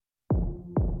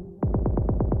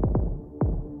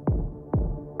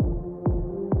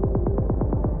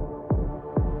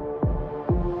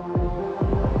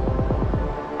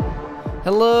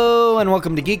Hello and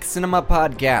welcome to Geek Cinema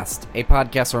Podcast, a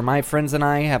podcast where my friends and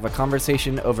I have a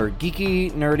conversation over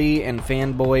geeky, nerdy, and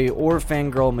fanboy or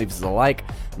fangirl movies alike.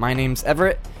 My name's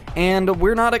Everett, and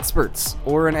we're not experts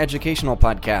or an educational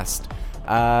podcast.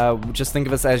 Just think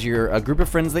of us as a group of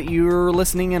friends that you're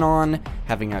listening in on,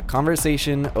 having a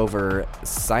conversation over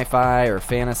sci-fi or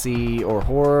fantasy or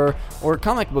horror or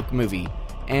comic book movie.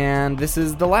 And this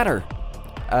is the latter.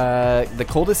 The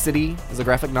Coldest City is a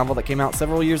graphic novel that came out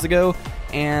several years ago,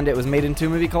 and it was made into a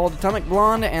movie called Atomic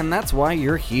Blonde, and that's why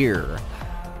you're here.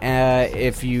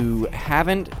 If you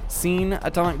haven't seen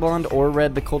Atomic Blonde or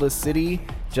read The Coldest City,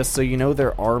 just so you know,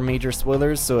 there are major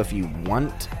spoilers, so if you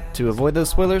want to avoid those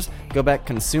spoilers, go back,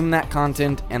 consume that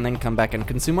content, and then come back and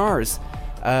consume ours.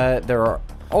 There are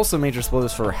also major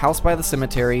spoilers for House by the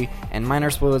Cemetery, and minor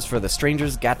spoilers for The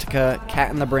Strangers, Gattaca,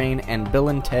 Cat in the Brain, and Bill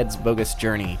and Ted's Bogus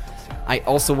Journey. I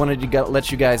also wanted to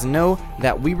let you guys know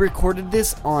that we recorded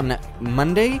this on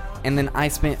Monday, and then I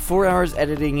spent 4 hours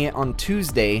editing it on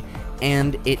Tuesday,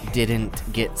 and it didn't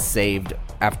get saved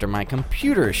after my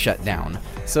computer shut down.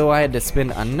 So I had to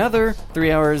spend another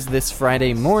 3 hours this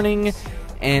Friday morning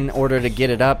in order to get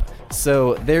it up.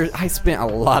 So I spent a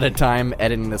lot of time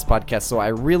editing this podcast, so I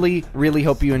really, really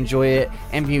hope you enjoy it.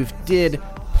 And if you did,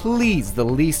 please, the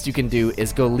least you can do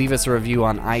is go leave us a review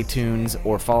on iTunes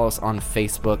or follow us on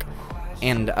Facebook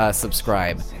and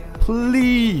subscribe.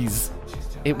 Please!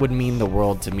 It would mean the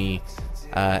world to me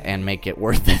and make it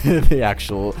worth the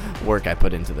actual work I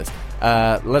put into this.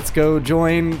 Let's go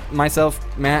join myself,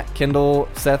 Matt, Kendall,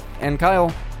 Seth, and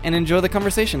Kyle and enjoy the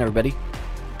conversation, everybody.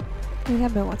 We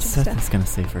have been watching Seth stuff. is going to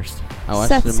say first. I watched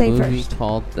Seth, a say movie first.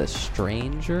 called The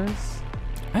Strangers.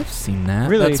 I've seen that.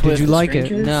 Really? That's Did with you The like it?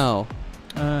 Strangers? No.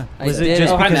 Was I it did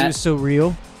just it. because Matt. it was so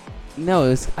real?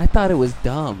 No, I thought it was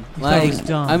dumb. You thought it was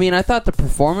dumb. I mean, I thought the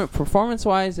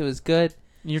performance-wise, it was good.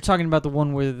 You're talking about the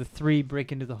one where the three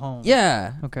break into the home.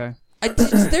 Yeah. Okay. I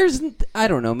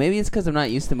don't know. Maybe it's because I'm not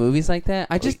used to movies like that.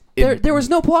 There was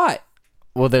no plot.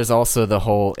 Well, there's also the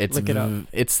whole... Look it up.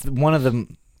 It's one of the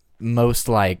most,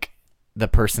 the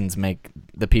victims make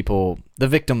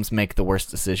the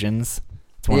worst decisions.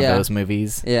 It's one of those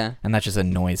movies. Yeah. And that just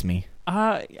annoys me.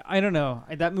 I don't know.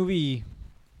 That movie...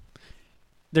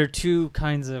 There are two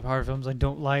kinds of horror films I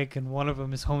don't like, and one of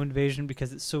them is Home Invasion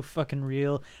because it's so fucking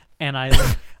real, and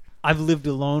I've lived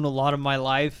alone a lot of my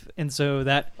life, and so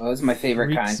that Oh, it's my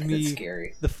favorite kind freaks 'cause me it's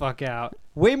scary. the fuck out.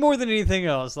 Way more than anything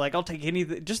else. I'll take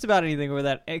anything, just about anything over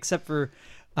that, except for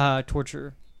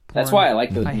torture. That's porn. why I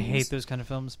like those I movies. hate those kind of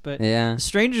films, but Yeah.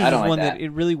 Strangers I is don't like one that. that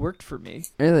it really worked for me.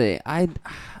 Really. I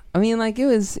mean, it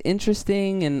was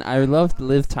interesting, and I loved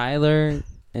Liv Tyler,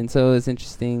 and so it was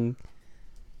interesting,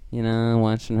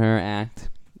 watching her act.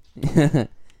 Yeah.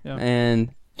 And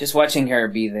Just watching her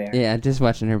be there. yeah, just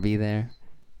watching her be there.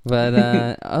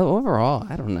 But overall,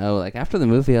 I don't know. After the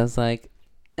movie, I was like,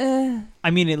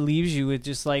 I mean, it leaves you with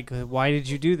just why did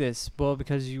you do this? Well,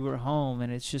 because you were home,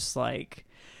 and it's just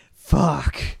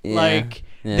fuck. Yeah.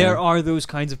 Yeah. There are those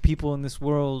kinds of people in this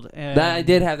world, and That I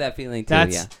did have that feeling too.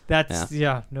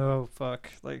 no fuck.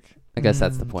 I guess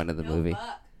that's the point of the movie.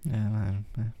 Yeah.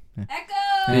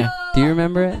 Do you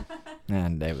remember it?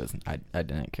 And I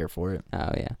didn't care for it.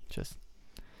 Oh yeah. Just...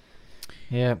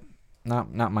 Yeah,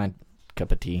 not my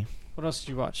cup of tea. What else did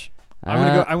you watch?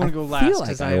 I want to go last I feel like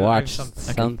because I have watched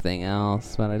something. something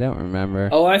else, but I don't remember.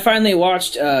 Oh, I finally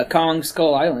watched Kong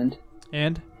Skull Island,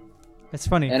 And it's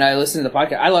funny. and I listened to the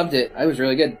podcast. I loved it. It was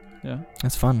really good. Yeah.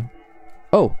 That's fun.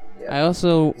 Oh, Yeah. I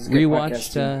also It's a good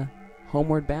podcast, rewatched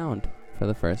Homeward Bound for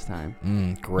the first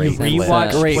time. Great. You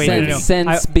rewatched- Great wait, movie. no.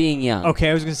 Since being young. Okay,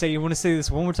 I was gonna say you want to say this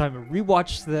one more time. But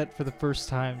rewatch that for the first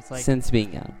time. It's Since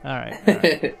being young. all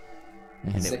right.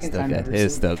 And it was Second still time good. ever It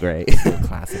was seen still great. Still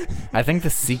classic. I think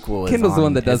the sequel is Kendall's on, the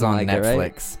one that is doesn't on like it,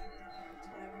 right? Netflix.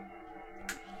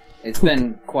 It's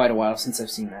been quite a while since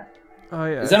I've seen that. Oh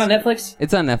yeah. Is that on Netflix?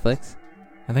 It's on Netflix.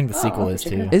 I think the Oh, sequel I'll is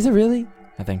check it too. out. Is it really?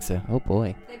 I think so. Oh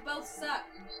boy. They both suck.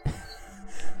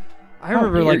 I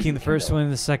remember weird, liking the first Kendall. one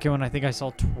and the second one. I think I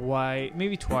saw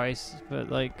maybe twice, but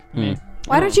meh.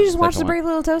 Why don't you just watch Second The Brave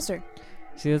Little Toaster?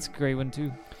 See, that's a great one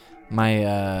too.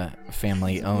 My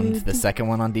family owned the second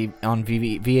one on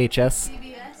VHS,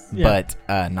 Yeah.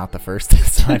 but not the first.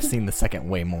 So I've seen the second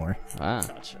way more. Wow.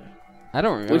 Gotcha. I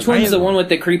don't remember. Which one's the one with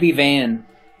the creepy van?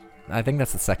 I think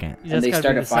that's the second. Yeah, And that's they gotta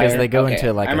start be a the fire. Because they go Okay,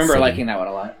 into, like, I a remember city. liking that one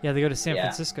a lot. Yeah, they go to San Yeah.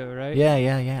 Francisco, right? Yeah.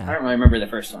 I don't remember the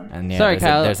first one. And yeah, Sorry, there's,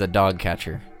 Kyle. there's a dog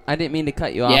catcher. I didn't mean to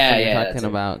cut you off Yeah, when you're yeah, talking that's it.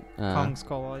 about Kong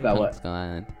Skull Island. About what? Kong Skull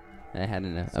Island. I had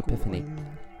an epiphany.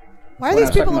 Why are What, I these was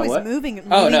people talking always about what? moving? Oh,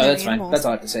 no, moving their that's fine. animals? That's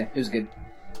all I have to say. It was good.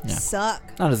 Yeah. Suck.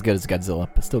 Not as good as Godzilla,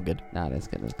 but still good. Not as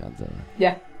good as Godzilla.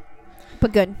 Yeah.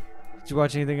 But good. Did you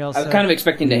watch anything else? I was kind of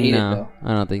expecting to hate it, No, though.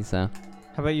 I don't think so.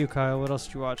 How about you, Kyle? What else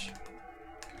did you watch?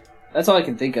 That's all I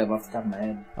can think of off the top of my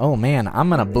head. Oh man, I'm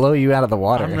gonna blow you out of the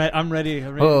water. I'm ready.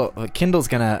 Well, Kindle's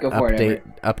gonna Go for it,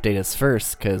 update us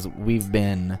first because we've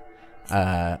been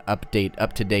up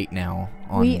to date now.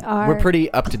 We're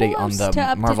pretty up to date on the close to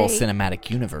up to Marvel date. Cinematic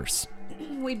Universe.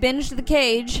 We binged The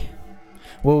Cage.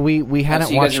 Well, we hadn't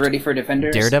So you guys watched are ready for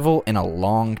Defenders? Daredevil in a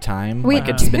long time. We like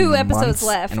had it's been 2 episodes months,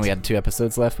 left. and we had 2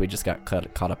 episodes left. We just got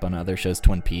caught up on other shows,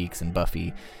 Twin Peaks and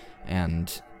Buffy,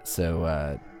 and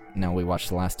so no, we watched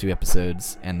the last 2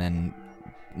 episodes and then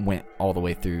went all the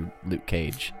way through Luke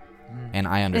Cage. And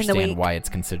I understand week. why it's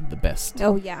considered the best.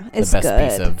 Oh yeah, The it's best good.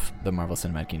 piece of the Marvel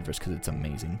Cinematic Universe because it's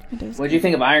amazing. It is What do you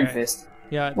think of Iron Okay. Fist?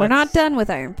 Yeah, We're not that's- done with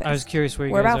Iron Fist. I was curious where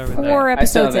you We're guys about are with 4 I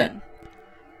still episodes haven't- in.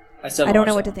 I still I don't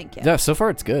know watched what to that. think yet. Yeah, so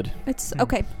far it's good. It's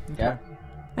okay. Yeah.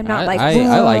 I'm not I- like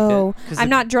I liked it. whoa. 'Cause I'm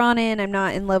the- not drawn in. I'm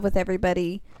not in love with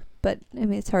everybody. But I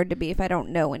mean, it's hard to be if I don't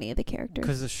know any of the characters.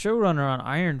 Because the showrunner on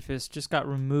Iron Fist just got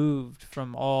removed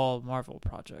from all Marvel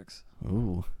projects.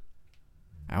 Ooh,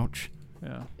 ouch.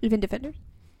 Yeah. Even Defenders.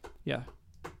 Yeah.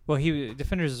 Well,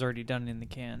 Defenders is already done in the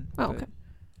can. Oh, but okay.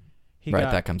 He Right,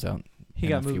 got, that comes out. he in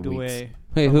got a few moved weeks. away.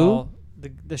 Wait, from who? all-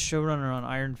 the showrunner on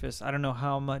Iron Fist. I don't know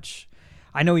how much.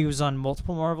 I know he was on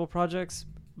multiple Marvel projects,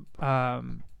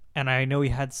 and I know he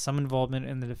had some involvement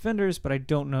in the Defenders, but I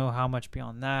don't know how much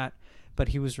beyond that. But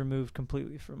he was removed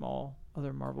completely from all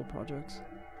other Marvel projects.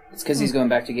 It's because he's going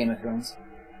back to Game of Thrones.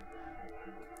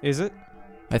 Is it?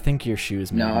 I think your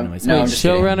shoes No, made a noise. no, Wait, I'm just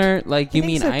kidding. showrunner? Like you I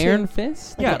mean think so, too. Iron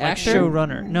Fist? Yeah, the like actor?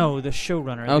 showrunner. No, the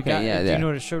showrunner. The Okay, guy- yeah, Do yeah. you know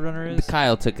what a showrunner is?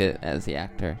 Kyle took it as the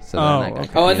actor. So Oh, then I got okay. Oh, I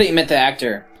confused. thought you meant the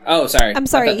actor. Oh, sorry. I'm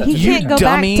sorry. I thought He that's- You can't go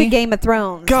dummy. back to Game of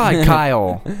Thrones. God,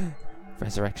 Kyle,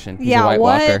 Resurrection. He's Yeah, a White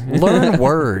what? Walker. learn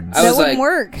words. I That was wouldn't like-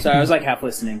 work. Sorry, I was like half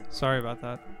listening. Sorry about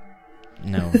that.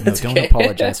 No, It's don't okay.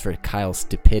 apologize for Kyle's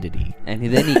stupidity. And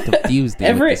then he confused it with the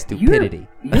Everett, stupidity.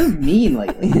 You're mean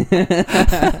lately.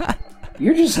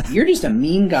 You're just a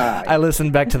mean guy. I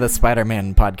listened back to the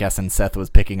Spider-Man podcast and Seth was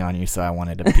picking on you, so I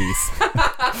wanted a piece.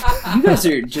 You guys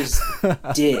are just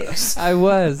dicks. I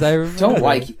remember. Don't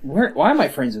like. Why am I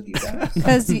friends with you guys?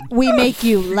 Because we make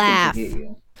you I laugh. hate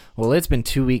you. Well, it's been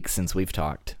 2 weeks since we've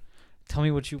talked. Tell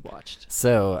me what you watched.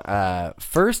 So,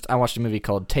 first I watched a movie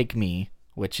called Take Me,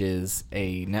 which is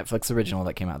a Netflix original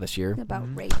that came out this year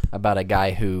About rape. about a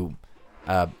guy who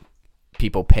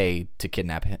people pay to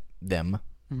kidnap them.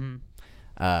 Mm-hmm.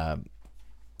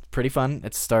 Pretty fun.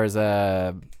 It stars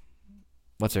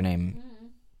what's her name?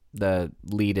 The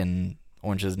lead in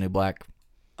Orange Is the New Black,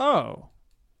 Oh.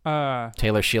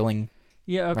 Taylor Schilling.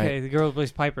 Yeah, okay. Right. The girl who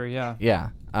plays Piper, yeah. Yeah.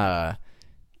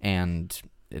 And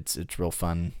it's real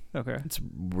fun. Okay. It's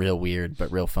real weird,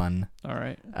 but real fun. All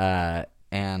right.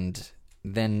 And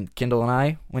then Kindle and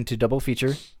I went to double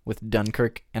feature with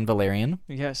Dunkirk and Valerian.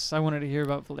 Yes, I wanted to hear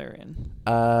about Valerian.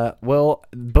 Well,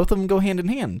 both of them go hand in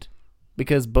hand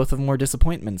because both of them were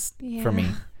disappointments for me.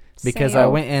 Because I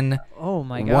Same. went in Oh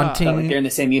my god. wanting Felt like they're in the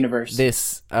same universe.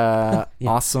 this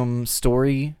awesome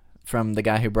story from the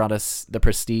guy who brought us The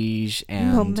Prestige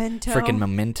and Memento. frickin'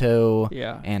 Memento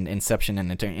Yeah. and Inception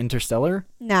and Interstellar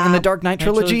Nah. and the Dark Knight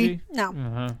trilogy. No.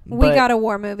 Uh-huh. We But got a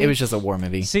war movie. It was just a war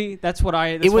movie. See, that's why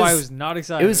I was not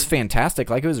excited. It was fantastic.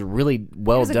 Like, it was really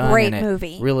well was a done. great and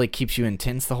movie. It really keeps you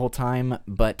intense the whole time,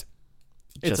 but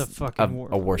It's just a fucking war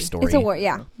a war movie. story. It's a war,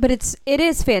 yeah. But it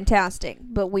is fantastic.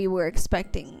 But we were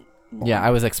expecting more. Yeah, I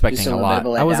was expecting Just a a little bit lot.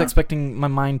 of a I was letdown. expecting my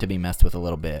mind to be messed with a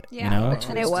little bit, Yeah, you know?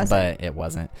 and it wasn't. But it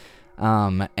wasn't.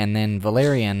 And then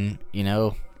Valerian, you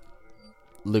know,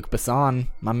 Luc Besson,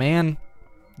 my man,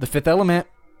 The Fifth Element,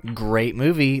 great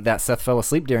movie that Seth fell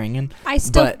asleep during in. I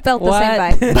still But- felt the same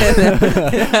What?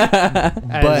 vibe.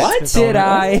 But What? Did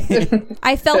I?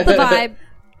 I felt the vibe.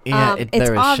 yeah, It's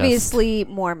there is obviously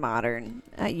more modern.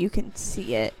 You can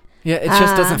see it. it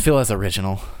just doesn't feel as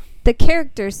original. The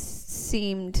characters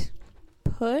seemed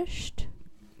pushed.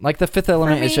 Like The Fifth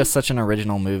Element is me- just such an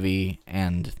original movie,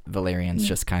 and Valerian's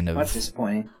just kind of That's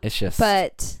disappointing. it's just.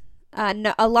 But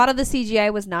no, a lot of the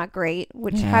CGI was not great,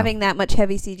 which Yeah. having that much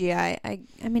heavy CGI,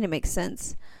 I mean, it makes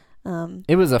sense.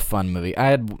 It was a fun movie.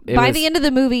 By the end of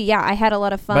the movie, yeah, I had a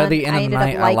lot of fun. By the end I of the ended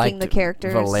night, up I liking liked the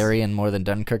characters. Valerian more than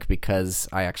Dunkirk because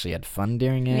I actually had fun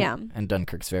during it. Yeah. And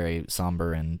Dunkirk's very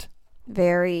somber and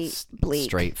Very bleak.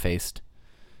 straight faced.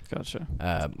 Gotcha.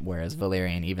 Whereas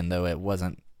Valerian, even though it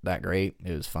wasn't that great,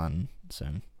 it was fun. So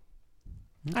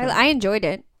I enjoyed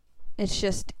it. It's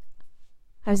just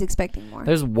I was expecting more.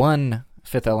 there's one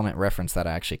Fifth Element reference that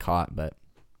I actually caught, but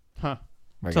Huh.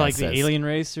 where a So guy like the says- alien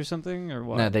race or something or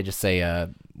what? No, they just say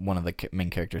one of the main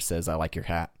characters says, "I like your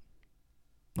hat."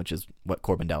 which is what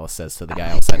Corbin Dallas says to the guy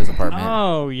outside his apartment.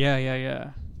 Oh,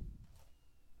 yeah.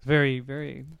 Very,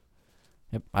 very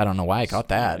Yep. I don't know why I caught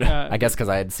that. I guess because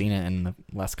I had seen it in the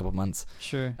last couple months.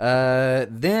 sure.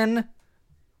 Then,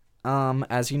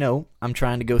 as you know, I'm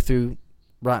trying to go through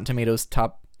Rotten Tomatoes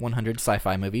top 100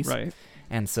 sci-fi movies. Right.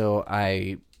 And so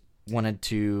I wanted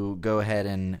to go ahead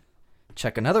and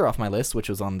check another off my list, which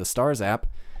was on the Stars app,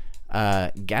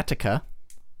 Gattaca,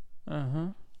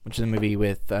 which is a movie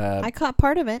with I caught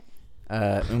part of it.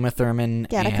 Uma Thurman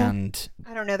Gattaca? and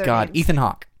I don't know their names. Ethan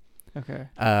Hawke. Okay.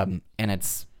 And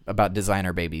it's about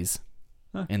designer babies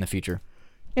in the future.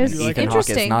 It was And Ethan Hawke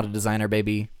interesting. is not a designer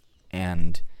baby,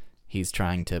 and he's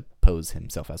trying to pose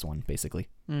himself as one, basically.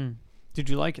 Did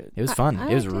you like it? It was fun. I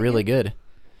It was liked it, really good.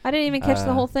 I didn't even catch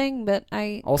the whole thing, but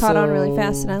I also- caught on really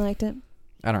fast and I liked it.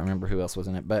 I don't remember who else was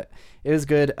in it, but it was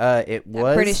good. It That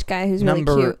was British guy who's really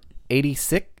number cute.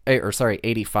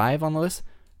 85 on the list,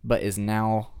 but is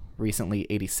now recently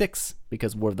 86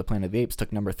 because War of the Planet of the Apes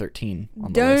took number 13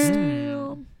 on the list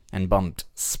Damn. and bumped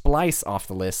Splice off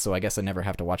the list, so I guess I never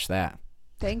have to watch that.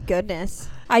 Thank goodness.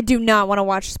 I do not want to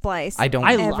watch Splice. I don't.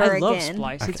 I Ever love again.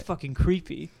 Splice. It's Okay. fucking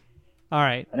creepy. All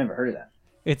right. I never heard of that.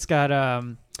 It's got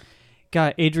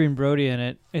Adrian Brody in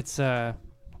it. It's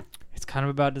kind of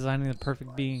about designing the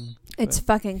perfect being. It's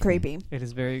fucking creepy. It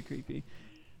is very creepy.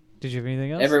 Did you have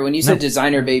anything else? Everett, when you said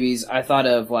designer babies, I thought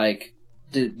of like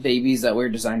babies that wear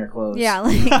designer clothes. Yeah,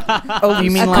 like Oh, you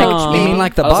mean A like coach you mean baby.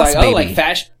 like the I was boss like, baby?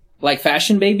 like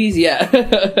fashion babies? Yeah.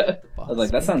 I was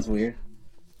like, that sounds weird.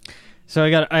 So I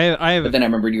have But then I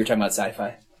remembered you were talking about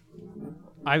sci-fi.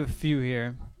 I have a few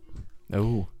here.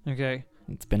 Oh, Okay.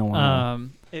 it's been a while.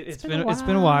 It's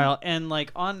been a while, and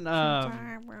like on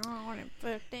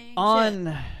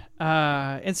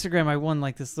Instagram, I won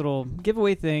like this little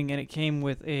giveaway thing, and it came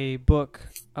with a book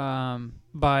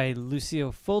by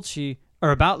Lucio Fulci,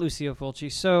 or about Lucio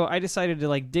Fulci. So I decided to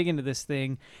like dig into this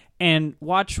thing and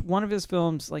watch one of his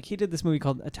films. Like he did this movie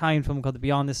called Italian film called The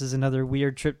Beyond. This is another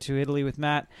weird trip to Italy with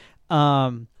Matt.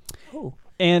 And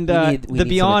We need The some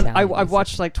Beyond, Italian I've music.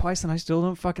 watched like twice, and I still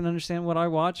don't fucking understand what I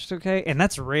watched. Okay, and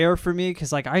that's rare for me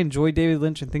because like I enjoy David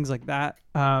Lynch and things like that.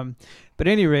 But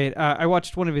at any rate, I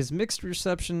watched one of his mixed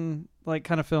reception like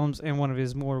kind of films and one of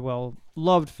his more well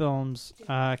loved films,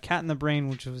 Cat in the Brain,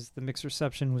 which was the mixed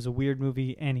reception, was a weird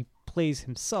movie, and he plays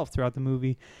himself throughout the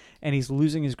movie, and he's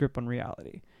losing his grip on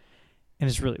reality. And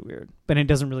it's really weird, but it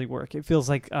doesn't really work. It feels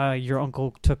like your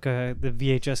uncle took the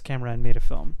VHS camera and made a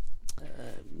film.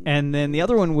 And then the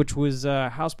other one, which was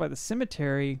House by the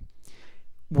Cemetery,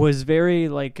 was very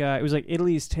like it was like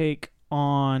Italy's take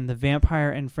on the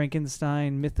vampire and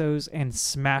Frankenstein mythos and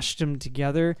smashed them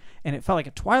together, and it felt like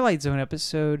a Twilight Zone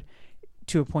episode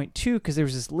to a point too, because there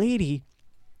was this lady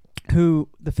who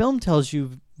the film tells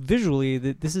you visually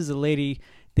that this is a lady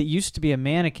that used to be a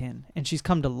mannequin and she's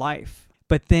come to life,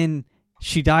 but then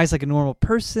she dies like a normal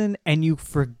person, and you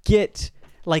forget,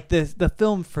 like the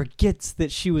film forgets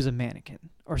that she was a mannequin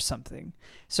or something.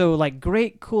 So like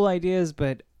great cool ideas,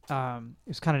 but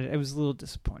it was a little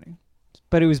disappointing,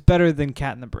 but it was better than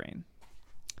Cat in the Brain.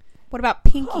 what about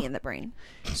Pinky in the Brain?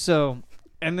 So,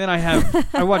 and then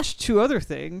I watched two other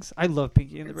things. I love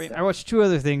Pinky in the Brain. I watched two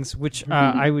other things which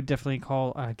I would definitely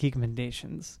call geek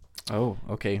recommendations. Oh,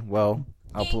 okay. Well,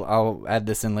 I'll add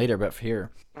this in later, but for here.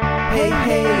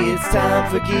 Hey, it's time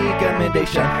for geek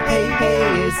recommendation.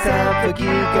 Hey, it's time for geek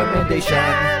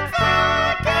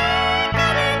recommendation.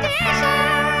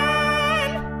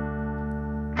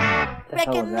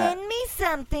 Recommend me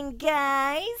something,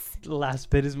 guys. The last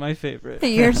bit is my favorite.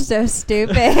 You're so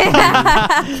stupid.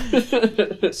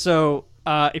 So,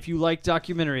 if you like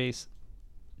documentaries,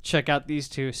 check out these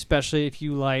two, especially if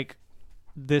you like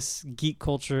this geek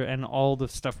culture and all the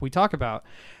stuff we talk about.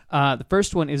 The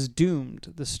first one is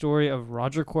Doomed, the story of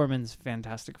Roger Corman's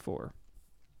Fantastic Four.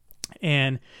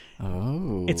 And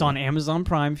it's on Amazon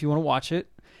Prime if you want to watch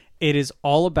it. It is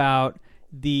all about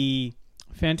the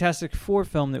Fantastic Four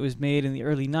film that was made in the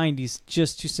early 90s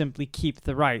just to simply keep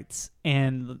the rights.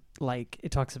 And like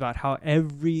it talks about how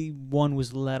everyone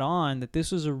was led on that this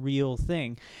was a real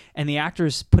thing. And the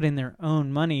actors put in their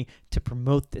own money to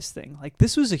promote this thing. Like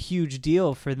this was a huge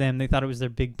deal for them. They thought it was their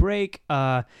big break.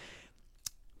 The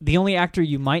only actor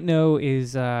you might know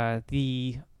is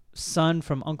the son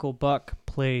from Uncle Buck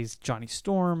plays Johnny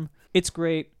Storm. It's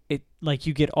great. It like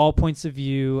you get all points of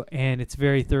view, and it's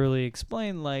very thoroughly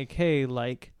explained. Like, hey,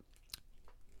 like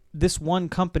this one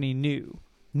company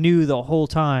knew the whole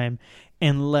time,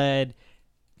 and led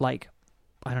like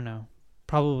I don't know,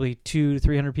 probably 200 to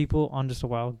 300 people on just a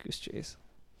wild goose chase.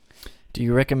 Do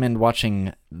you recommend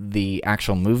watching the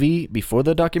actual movie before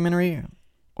the documentary,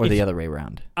 or the other way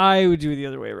around? I would do it the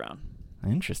other way around.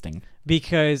 Interesting.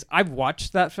 because I've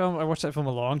watched that film. I watched that film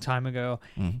a long time ago,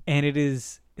 and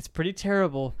it's pretty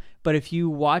terrible. But if you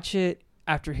watch it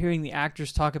after hearing the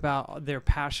actors talk about their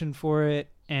passion for it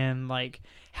and like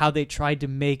how they tried to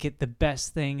make it the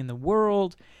best thing in the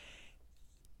world,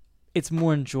 it's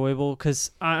more enjoyable.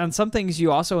 Because on some things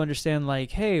you also understand,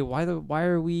 like, hey, why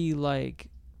are we like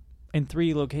in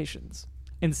 3 locations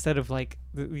instead of like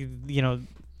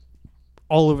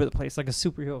all over the place like a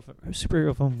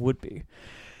superhero film would be.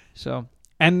 So,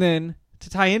 and then to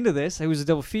tie into this, it was a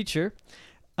double feature.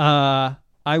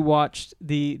 I watched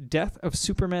The Death of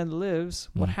Superman Lives,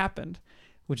 What Happened,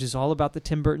 which is all about the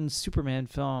Tim Burton Superman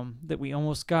film that we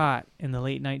almost got in the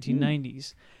late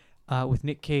 1990s with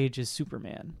Nick Cage as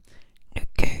Superman.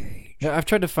 Yeah, I've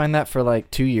tried to find that for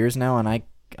like 2 years now, and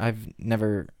I've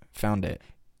never found it.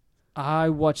 I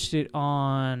watched it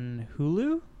on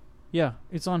Hulu. Yeah,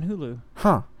 it's on Hulu.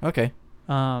 Huh. Okay.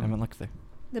 I haven't looked there.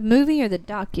 The movie or the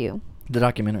docu? The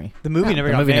documentary. The movie The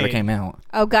never movie came out.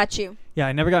 Oh, got you. Yeah,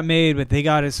 it never got made, but they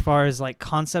got as far as like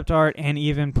concept art and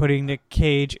even putting Nick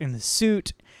Cage in the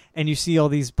suit. And you see all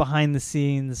these behind the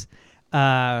scenes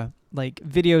like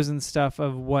videos and stuff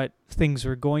of what things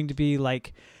were going to be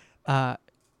like.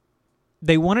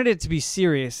 They wanted it to be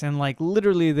serious, and like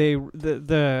literally they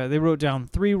wrote down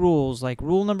 3 rules. Like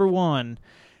rule number 1,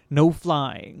 no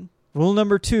flying. Rule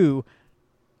number 2,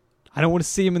 I don't want to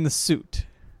see him in the suit.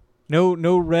 No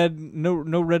red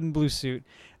and blue suit.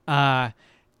 And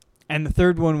the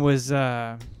third one was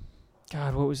God,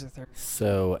 what was the third?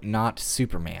 So not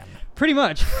Superman. Pretty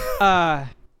much.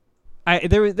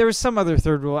 There was some other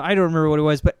third rule. I don't remember what it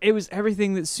was, but it was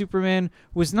everything that Superman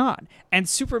was not. And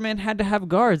Superman had to have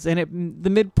guards. And at the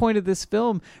midpoint of this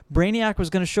film, Brainiac was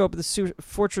going to show up at the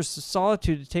Fortress of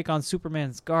Solitude to take on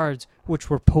Superman's guards, which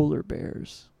were polar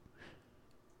bears.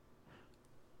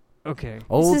 Okay.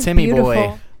 Old This is Timmy beautiful.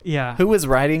 boy. Yeah. Who was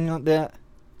writing on that?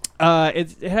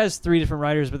 It has 3 different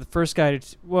writers, but the first guy,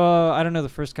 I don't know the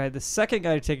first guy. The second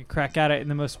guy to take a crack at it,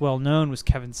 and the most well-known, was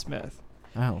Kevin Smith.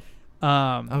 Oh.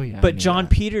 Yeah, I but knew John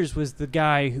that. Peters was the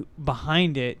guy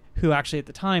behind it, who actually at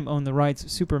the time owned the rights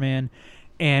of Superman,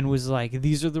 and was like,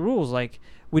 "These are the rules. Like,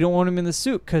 we don't want him in the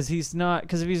suit because he's not.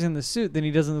 Because if he's in the suit, then he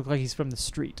doesn't look like he's from the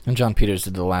street." And John Peters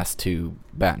did the last 2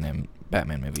 Batman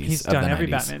movies. He's of done the every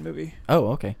 90s. Batman movie Oh,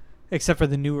 okay. except for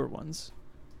the newer ones.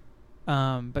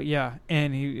 But yeah,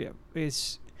 and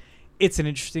it's an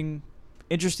interesting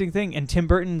thing, and Tim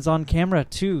Burton's on camera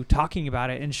too, talking about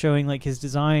it and showing like his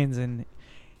designs, and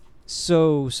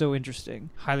so interesting.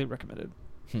 Highly recommended.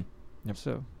 Yep.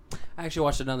 So I actually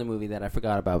watched another movie that I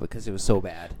forgot about because it was so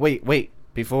bad. Wait.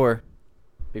 Before,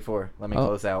 let me Oh.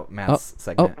 close out Matt's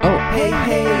segment. Oh.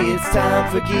 Hey, it's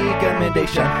time for Geek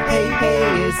Commendation.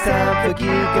 Hey, it's time for Geek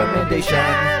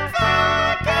Commendation.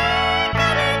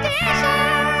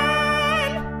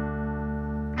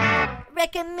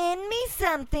 Recommend me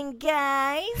something,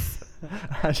 guys.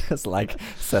 I just like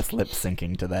Seth lip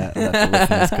syncing to that the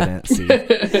listeners couldn't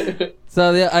see.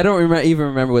 So I don't even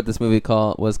remember what this movie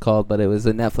was called, but it was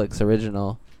a Netflix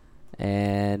original,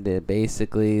 and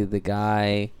basically the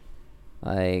guy,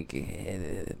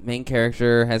 main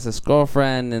character has this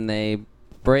girlfriend, and they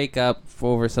break up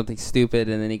over something stupid,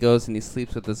 and then he goes and he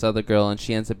sleeps with this other girl, and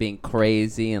she ends up being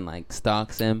crazy and like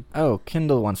stalks him. Oh,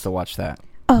 Kendall wants to watch that.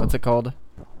 Oh. What's it called?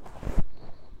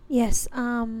 Yes.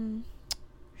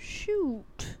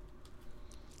 Shoot.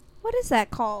 What is that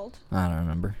called? I don't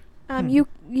remember. You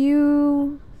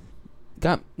You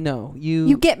get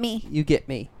me. me. You get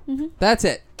me. Hmm. That's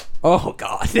it. Oh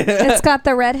God. It's got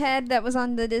the redhead that was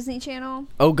on the Disney Channel.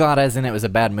 Oh God, as in it was a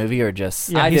bad movie or just?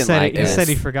 yeah, I he didn't said like he it. said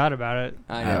he forgot about it.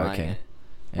 I Oh, don't like okay. it.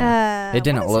 Yeah. It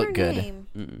didn't what is look her good. name?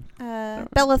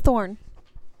 Mm-mm. Bella Thorne.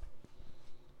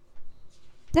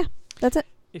 Yeah, that's it.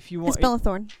 If you It's want, Bella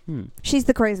Thorne. She's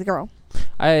the crazy girl.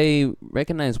 I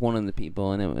recognize one of the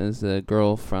people, and it was a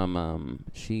girl from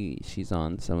she's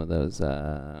on some of those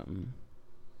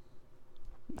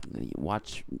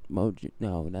watch mode.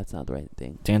 No, that's not the right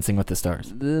thing. Dancing with the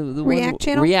Stars. The React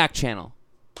Channel? React Channel.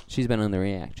 She's been on the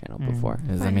React Channel before.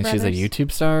 Does that Fine mean she's a Brothers.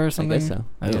 YouTube star or something? guess so.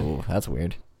 Oh, that's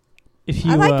weird. if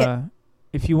you I like it.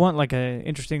 if you want like a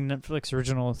interesting Netflix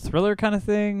original thriller kind of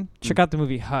thing, check out the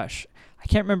movie Hush. I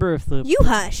can't remember if the You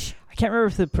hush.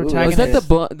 Was protagonist.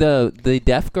 that the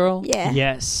deaf girl? Yeah.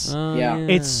 Yes. Oh, Yeah.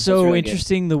 It's so really good.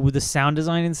 interesting the sound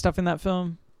design and stuff in that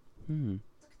film.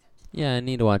 Yeah, I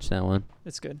need to watch that one.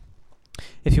 It's good.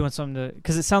 If you want something to,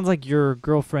 because it sounds like your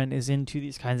girlfriend is into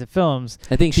these kinds of films.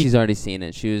 I think she's already seen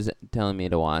it. She was telling me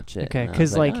to watch it. Okay, and I 'cause,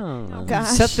 was like- oh. Gosh.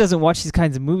 Seth doesn't watch these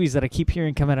kinds of movies that I keep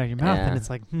hearing come out of your mouth, Yeah. and it's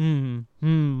like, Yeah.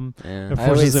 It I forces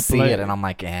always it see play- it and I'm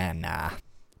like, nah.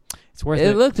 It's worth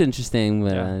It it. looked interesting,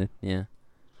 but Yeah. yeah.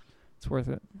 It's worth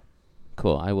it.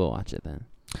 Cool. I will watch it then.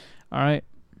 All right.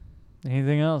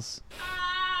 Anything else?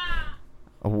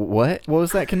 What? What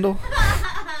was that, Kindle?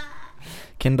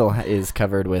 Kindle is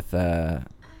covered with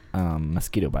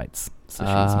mosquito bites, so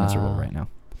she's miserable right now.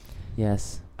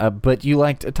 Yes. But you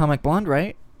liked Atomic Blonde,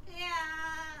 right?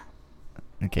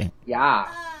 Okay. Yeah.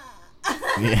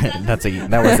 Yeah,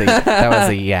 that was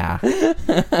a yeah.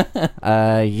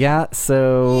 Yeah.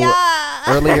 So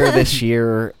earlier this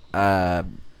year,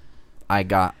 I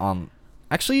got on.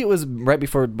 Actually, it was right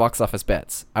before Box Office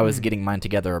Bets. I was getting mine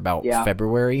together about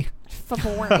February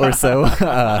or so.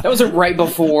 That wasn't right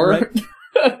before.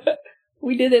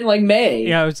 We did it in like May.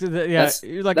 Yeah, it was,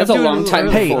 you're like, that's I'm a doing long time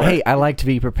early. before. Hey, I like to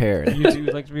be prepared. You do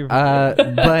like to be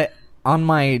prepared. But on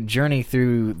my journey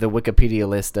through the Wikipedia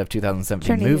list of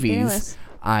 2017 movies,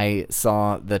 I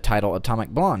saw the title Atomic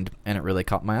Blonde, and it really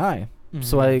caught my eye.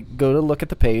 So I go to look at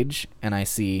the page, and I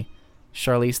see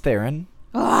Charlize Theron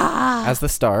as the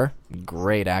star.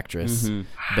 Great actress.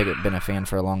 Been a fan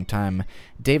for a long time.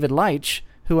 David Leitch,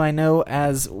 who I know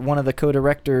as one of the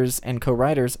co-directors and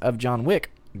co-writers of John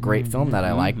Wick. Great film that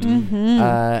I liked.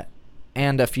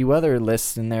 And a few other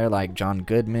lists in there, like John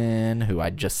Goodman, who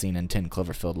I'd just seen in 10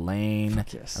 Cloverfield Lane.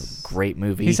 Yes. A great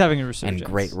movie. He's having a resurgence. And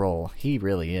great role. He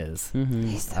really is.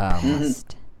 He's the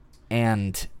best.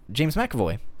 And James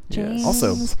McAvoy. James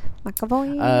Also.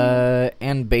 McAvoy.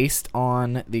 And based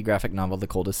on the graphic novel The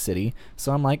Coldest City.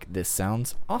 So I'm like, this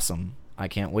sounds awesome. I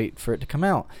can't wait for it to come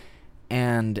out.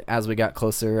 And as we got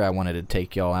closer, I wanted to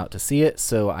take y'all out to see it.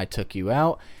 So I took you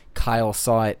out. Kyle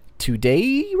saw it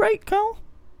today, right, Kyle?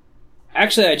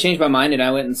 Actually, I changed my mind and I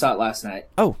went and saw it last night.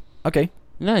 Oh, okay.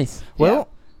 Nice. Well,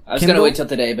 I was going to wait till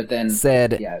today, but then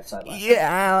said, I saw it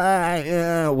last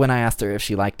night. when I asked her if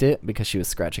she liked it because she was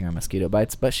scratching her mosquito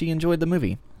bites, but she enjoyed the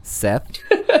movie. Seth?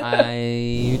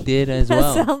 I did as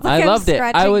well. Sounds like I loved it.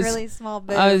 I was really small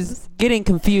boobs. I was getting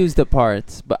confused at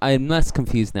parts, but I'm less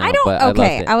confused now. But I loved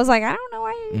it. I was like, I don't know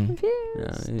why you're confused.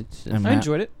 No, it's just, And I Matt?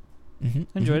 enjoyed it. I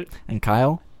enjoyed it. And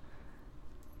Kyle?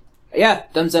 Yeah,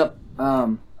 thumbs up.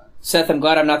 Seth, I'm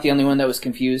glad I'm not the only one that was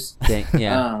confused.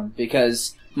 yeah.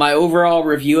 Because my overall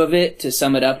review of it, to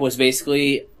sum it up, was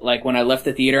basically, like, when I left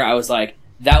the theater, I was like,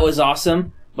 that was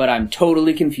awesome, but I'm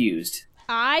totally confused.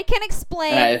 I can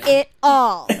explain it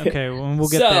all. Okay, well, we'll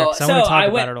get there. 'Cause I want to talk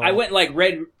about it all. I went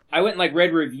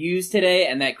read reviews today,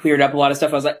 and that cleared up a lot of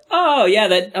stuff. I was like, oh yeah,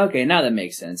 now that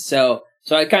makes sense. So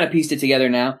I kind of pieced it together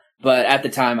now. But at the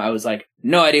time, I was like,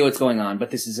 no idea what's going on. But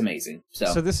this is amazing.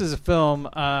 So this is a film.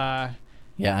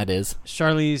 Yeah, it is.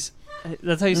 Charlize.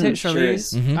 That's how you say it, sure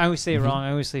Charlize. is. I always say it wrong.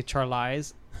 I always say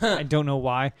Charlize. I don't know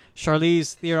why.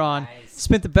 Charlize Theron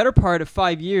spent the better part of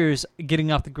 5 years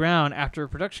getting off the ground after a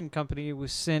production company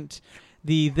was sent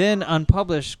the then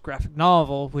unpublished graphic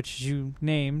novel, which you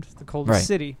named The Coldest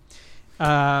City.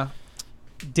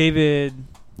 David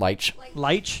Leitch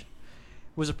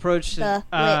was approached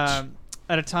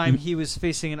at a time he was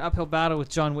facing an uphill battle with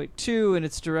John Wick 2 and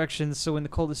its directions. So when The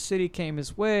Coldest City came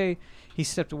his way, he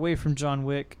stepped away from John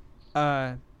Wick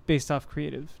based off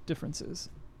creative differences.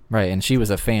 Right, and she was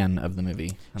a fan of the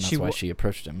movie, and that's why she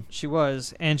approached him. She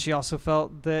was, and she also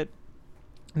felt that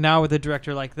now with a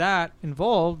director like that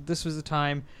involved, this was a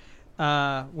time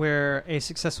where a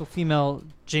successful female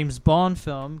James Bond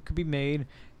film could be made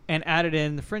and added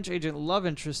in the French agent love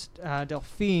interest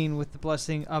Delphine with the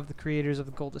blessing of the creators of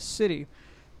The Coldest City.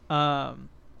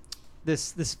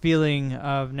 This feeling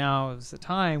of now is the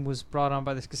time was brought on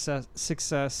by the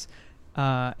success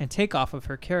and takeoff of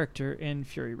her character in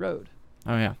Fury Road.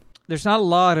 Oh, yeah. There's not a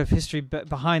lot of history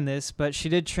behind this, but she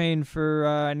did train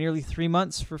for nearly 3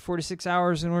 months for 46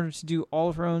 hours in order to do all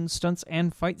of her own stunts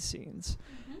and fight scenes.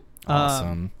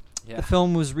 Awesome. The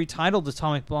film was retitled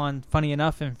Atomic Blonde, funny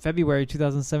enough, in February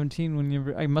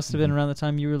 2017. I must have been around the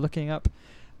time you were looking up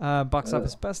box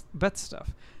office bet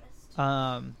stuff.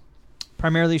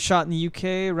 Primarily shot in the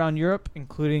UK, around Europe,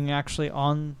 including actually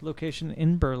on location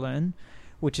in Berlin,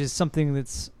 which is something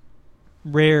that's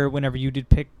rare whenever you did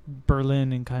pick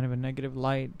Berlin in kind of a negative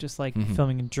light, just like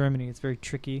filming in Germany. It's very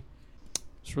tricky.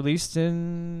 It's released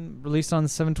on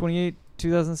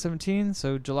 7/28/2017,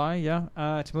 so July,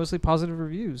 to mostly positive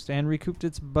reviews, and recouped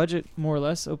its budget more or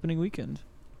less opening weekend.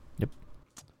 Yep.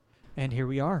 And here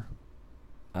we are.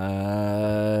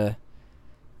 I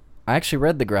actually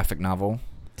read the graphic novel.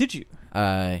 Did you?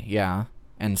 Yeah.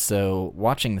 And so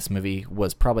watching this movie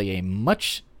was probably a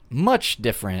much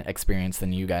different experience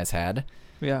than you guys had.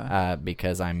 Yeah.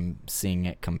 Because I'm seeing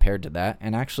it compared to that.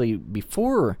 And actually,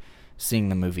 before seeing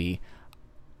the movie,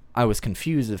 I was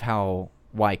confused of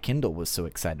why Kindle was so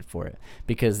excited for it.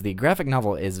 Because the graphic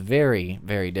novel is very,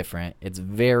 very different. It's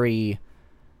very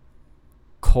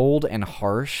cold and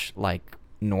harsh, like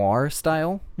noir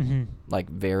style, Mm-hmm. like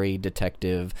very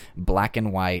detective, black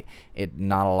and white. It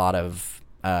not a lot of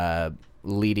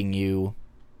leading you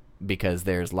because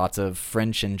there's lots of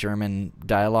French and German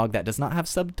dialogue that does not have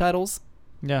subtitles.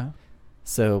 Yeah.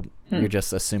 So you're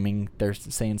just assuming they're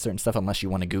saying certain stuff unless you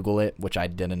want to Google it, which I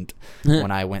didn't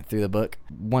when I went through the book.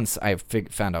 Once I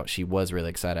found out she was really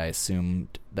excited, I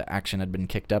assumed the action had been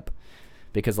kicked up.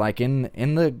 Because like in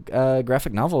the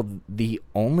graphic novel, the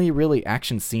only really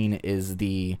action scene is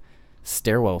the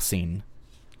stairwell scene,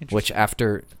 which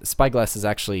after Spyglass is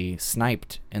actually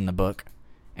sniped in the book,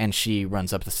 and she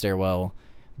runs up the stairwell,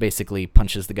 basically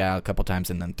punches the guy a couple times,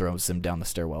 and then throws him down the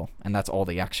stairwell. And that's all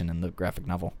the action in the graphic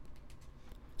novel.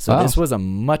 So Wow. this was a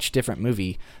much different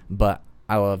movie, but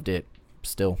I loved it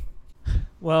still.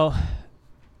 Well,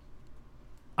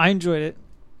 I enjoyed it.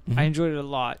 Mhm. I enjoyed it a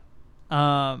lot.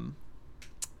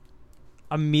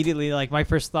 Immediately, like my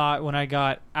first thought when I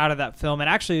got out of that film, and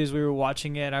actually as we were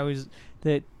watching it, I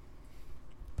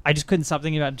just couldn't stop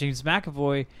thinking about James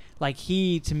McAvoy. Like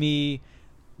he, to me,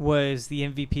 was the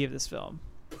MVP of this film.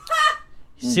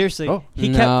 Seriously, Oh. he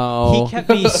No. kept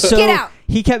me so Get out.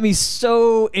 he kept me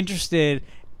so interested,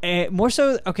 and more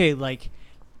so. Okay, like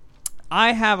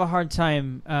I have a hard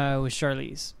time with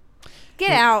Charlize. Get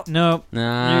out. No,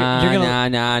 Nah, You're gonna-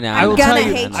 nah. I will gonna tell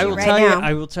you. hate I you will right tell now. you.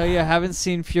 I will tell you. I haven't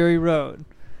seen Fury Road.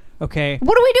 Okay.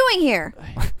 What are we doing here?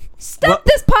 Stop What-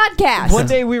 this podcast. One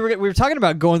day we were talking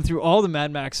about going through all the Mad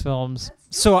Max films,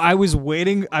 so I was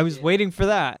waiting. I was waiting for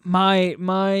that. My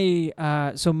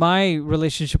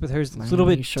relationship with her is a little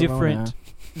bit different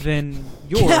than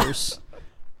yours,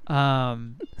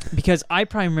 because I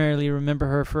primarily remember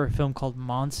her for a film called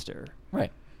Monster.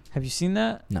 Right. Have you seen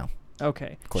that? No,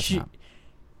 Okay. of course not.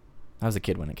 I was a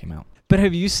kid when it came out. But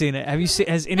have you seen it?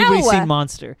 Has anybody No. seen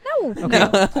Monster? No. Okay.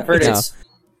 I've heard No. it's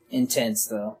intense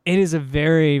though. It is a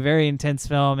very, very intense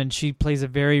film, and she plays a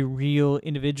very real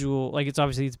individual. Like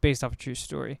it's based off a true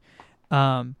story,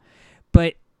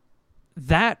 but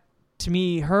that to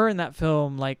me, her in that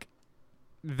film, like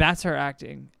that's her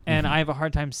acting, and I have a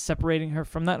hard time separating her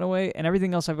from that in a way. And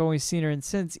everything else I've always seen her in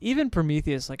since, even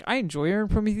Prometheus. Like I enjoy her in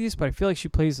Prometheus, but I feel like she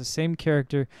plays the same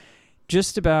character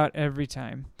just about every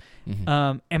time.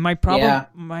 Mhm. And my problem,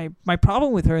 Yeah. my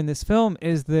problem with her in this film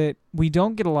is that we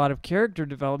don't get a lot of character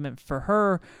development for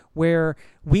her, where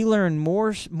we learn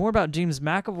more about James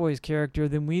McAvoy's character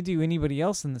than we do anybody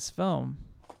else in this film.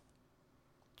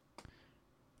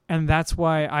 And that's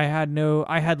why I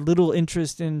had little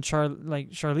interest in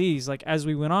Charlize. Like as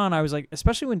we went on, I was like,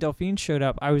 especially when Delphine showed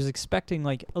up, I was expecting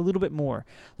like a little bit more.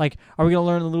 Like, are we gonna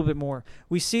learn a little bit more?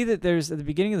 We see that there's at the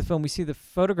beginning of the film, we see the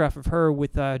photograph of her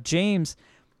with James,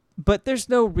 but there's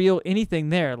no real anything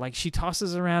there. Like she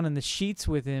tosses around in the sheets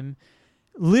with him,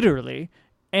 literally,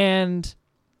 and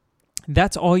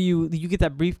that's all you get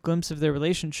that brief glimpse of their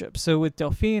relationship. So with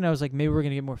Delphine, I was like, maybe we're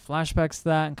gonna get more flashbacks to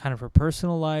that and kind of her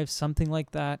personal life, something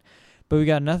like that. But we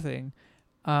got nothing.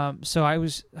 So I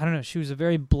don't know. She was a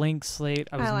very blank slate.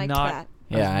 I was I liked not. that.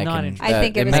 Yeah, I not can. interested. I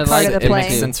think it was makes, part of the it makes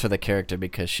play. sense for the character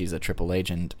because she's a triple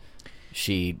agent.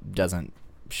 She doesn't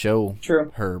show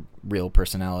True. her real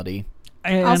personality.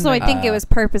 And Also, I think it was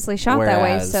purposely shot that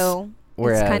way, whereas- so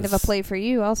it's kind of a play for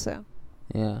you also.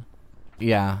 Yeah.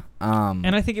 Yeah.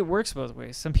 and I think it works both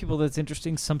ways. Some people that's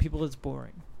interesting. Some people it's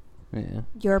boring. Yeah.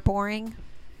 You're boring.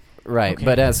 Right, Okay.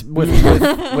 but as with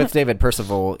with David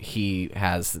Percival, he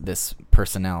has this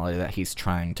personality that he's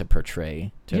trying to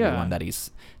portray to Yeah. everyone, that he's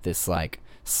this like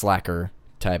slacker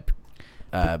type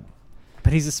But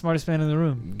he's the smartest man in the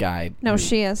room. guy. No, who-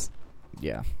 she is.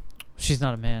 Yeah. She's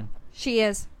not a man. She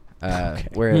is.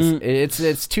 Whereas Mm.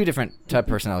 it's two different type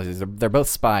personalities. They're both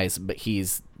spies, but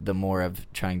he's the more of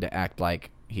trying to act like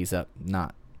he's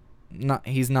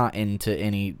he's not into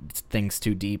any things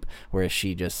too deep, whereas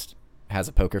she just has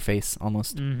a poker face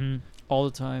almost Mm-hmm. All the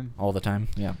time. all the time.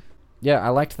 Yeah, I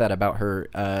liked that about her,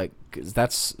 'cause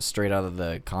that's straight out of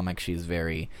the comic. She's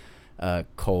very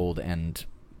cold and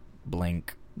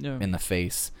blank No. in the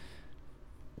face,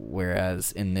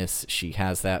 whereas in this she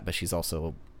has that, but she's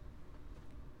also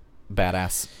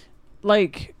badass.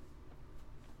 Like,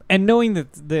 and knowing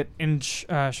that in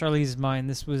Charlize's mind,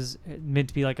 this was meant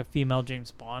to be like a female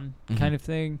James Bond kind of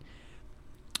thing.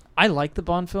 I like the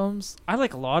Bond films. I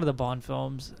like a lot of the Bond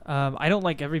films. I don't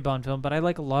like every Bond film, but I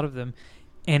like a lot of them.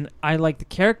 And I like the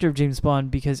character of James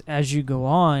Bond because as you go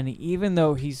on, even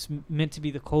though he's meant to be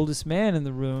the coldest man in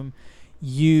the room,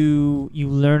 you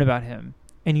learn about him.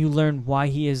 And you learn why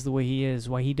he is the way he is,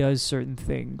 why he does certain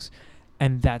things.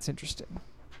 And that's interesting.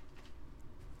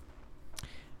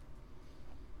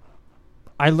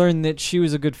 I learned that she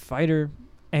was a good fighter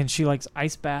and she likes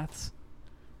ice baths.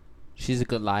 She's a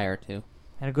good liar too.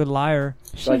 and a good liar.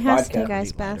 She like has vodka. to take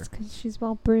ice baths because she's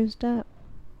all bruised up.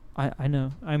 I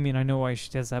know. I mean, I know why she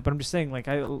does that, but I'm just saying, like,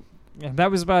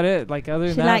 that was about it. Like, other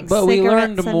than She that, likes But we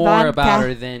learned cigarettes and more vodka. about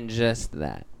her than just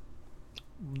that.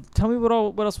 tell me what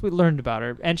else we learned about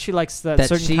her. And she likes that That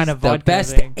certain she's kind of the vodka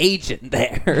best thing. agent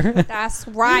there. That's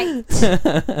right.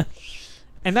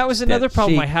 And that was another That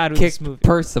problem she I had with kicked this movie.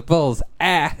 Percival's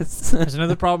ass. There's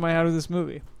another problem I had with this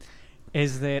movie,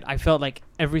 is that I felt like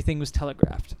everything was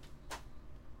telegraphed.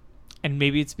 And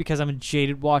maybe it's because I'm a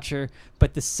jaded watcher,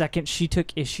 but the second she took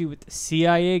issue with the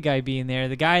CIA guy being there,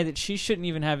 the guy that she shouldn't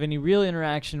even have any real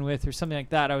interaction with or something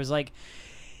like that, I was like,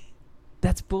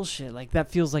 that's bullshit. Like, that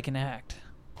feels like an act.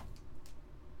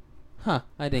 Huh?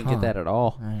 I didn't Huh. get that at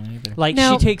all. I don't either. Like,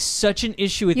 No. she takes such an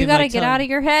issue with You him. gotta like, get out of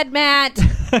your head, Matt.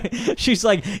 She's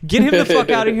like, get him the fuck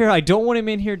out of here. I don't want him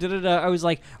in here. Da, da, da. I was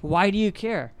like, why do you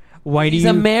care? Why do He's you...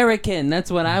 American.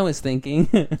 That's what I was thinking.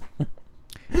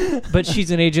 But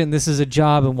she's an agent and this is a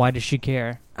job, and why does she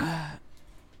care?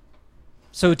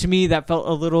 So to me, that felt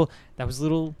a little... That was a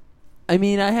little... I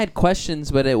mean, I had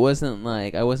questions, but it wasn't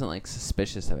like I wasn't like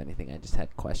suspicious of anything. I just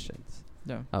had questions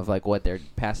No. of like what their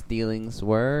past dealings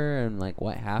were and like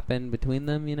what happened between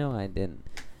them. You know, I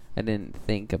didn't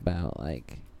think about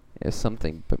like if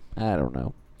something. But I don't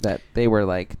know that they were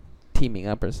like teaming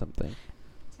up or something.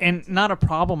 And not a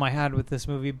problem I had with this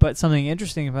movie, but something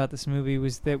interesting about this movie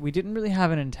was that we didn't really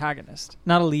have an antagonist.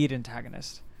 Not a lead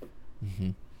antagonist. Mm-hmm.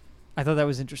 I thought that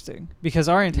was interesting. Because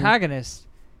our antagonist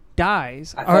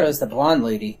dies. I thought it was the blonde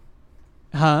lady.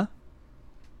 Huh?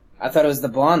 I thought it was the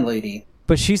blonde lady.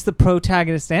 But she's the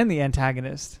protagonist and the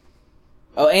antagonist.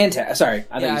 Oh, sorry.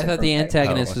 I you said thought the protagonist.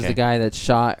 antagonist was the guy that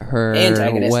shot her,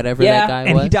 Antagonist. whatever Yeah. that guy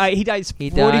And was. he dies He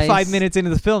 45 dies. minutes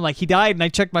into the film. Like, he died, and I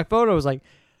checked my photo. I was like,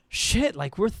 shit,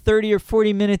 like, we're 30 or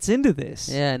 40 minutes into this.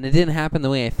 Yeah, and it didn't happen the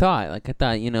way I thought. Like I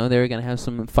thought, you know, they were gonna have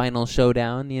some final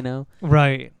showdown, you know.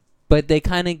 Right. But they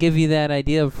kind of give you that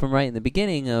idea from right in the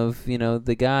beginning of, you know,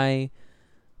 the guy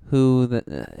who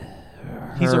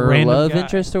He's a her random love guy.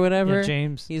 interest or whatever. Yeah,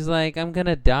 James. He's like, I'm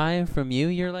gonna die from you.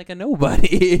 You're like a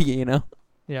nobody, you know.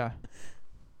 Yeah.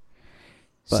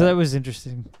 But- So that was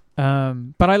interesting.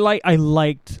 But I liked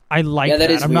Yeah, that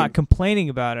that. is I'm not weird. complaining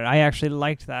about it. I actually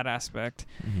liked that aspect.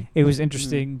 Mm-hmm. It was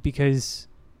interesting because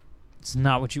it's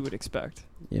not what you would expect.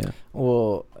 Yeah.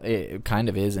 Well, it kind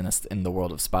of is in the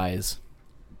world of spies,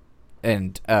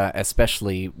 and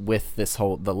especially with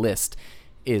the list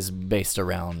is based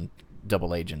around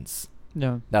double agents.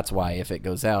 No. That's why if it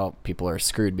goes out, people are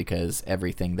screwed because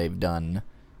everything they've done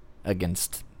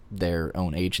against their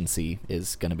own agency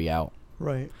is going to be out.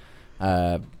 Right.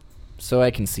 So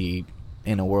I can see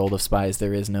in a world of spies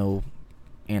there is no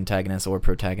antagonist or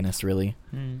protagonist really.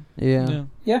 Mm. Yeah.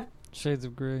 Yeah. Shades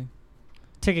of Grey.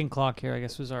 Ticking Clock here, I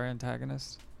guess, was our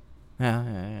antagonist.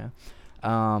 Yeah.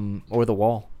 Or The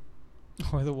Wall,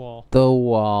 Or The Wall. The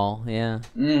Wall. Yeah.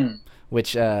 Mm.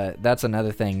 which that's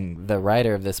another thing. The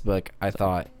writer of this book, I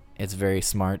thought it's very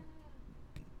smart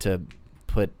to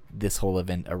put this whole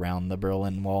event around the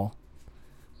Berlin Wall.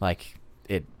 Like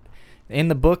it in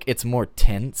the book, it's more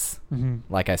tense. Mm-hmm.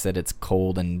 Like I said, it's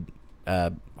cold and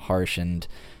harsh and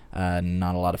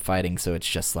not a lot of fighting. So it's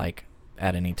just like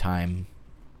at any time,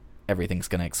 everything's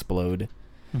gonna explode,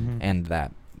 Mm-hmm. and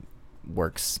that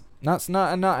works. Not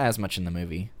as much in the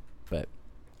movie, but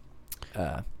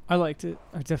I liked it.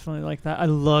 I definitely liked that. I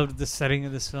loved the setting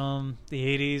of this film, the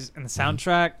 80s, and the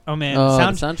soundtrack. Oh, man. Oh,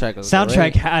 the the soundtrack was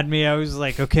soundtrack great. had me. I was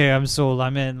like, okay, I'm sold.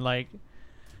 I'm in. Like,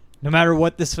 no matter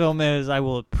what this film is, I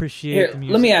will appreciate Here, the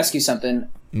music. let me ask you something.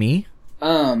 me.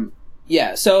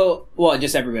 Yeah. So, well,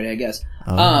 just everybody, I guess.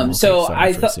 Okay, So sorry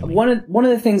I for thought assuming. one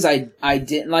of the things I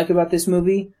didn't like about this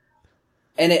movie,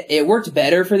 and it worked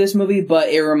better for this movie, but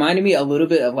it reminded me a little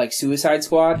bit of like Suicide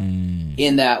Squad.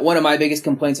 In that one of my biggest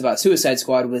complaints about Suicide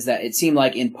Squad was that it seemed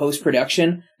like in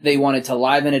post-production, they wanted to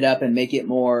liven it up and make it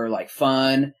more like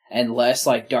fun and less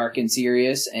like dark and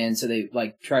serious. And so they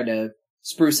like tried to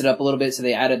spruce it up a little bit. So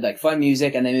they added like fun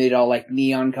music and they made it all like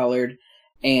neon colored.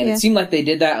 And Yeah. it seemed like they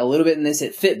did that a little bit in this.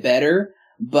 It fit better.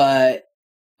 But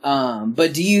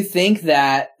do you think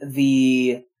that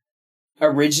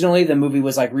originally the movie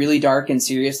was like really dark and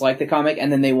serious like the comic,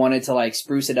 and then they wanted to like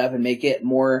spruce it up and make it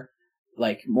more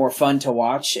fun to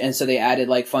watch, and so they added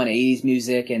like fun 80s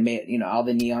music and made, you know, all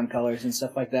the neon colors and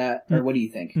stuff like that? Or what do you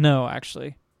think? No,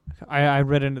 actually. I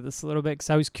read into this a little bit because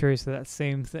I was curious of that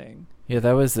same thing. Yeah,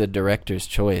 that was the director's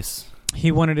choice.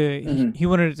 He wanted to Mhm. he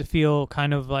wanted it to feel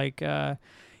kind of like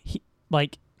he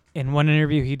like in one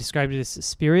interview he described it as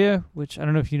Suspiria, which I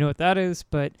don't know if you know what that is,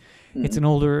 but it's an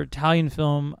older Italian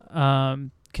film,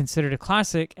 considered a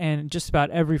classic, and just about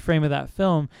every frame of that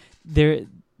film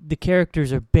the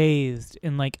characters are bathed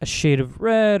in like a shade of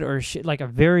red or like a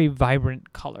very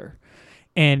vibrant color.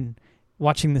 And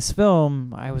watching this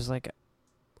film, I was like,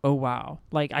 oh wow.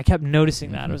 Like I kept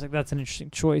noticing that. I was like, that's an interesting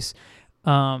choice.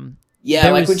 Yeah,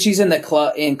 There like was- when she's in the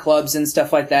clubs and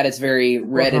stuff like that, it's very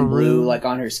red her and blue, room. like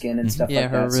on her skin and stuff Yeah, like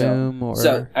her that. room or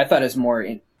So I thought it was more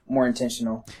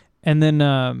intentional. And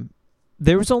then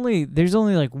there was only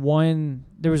like one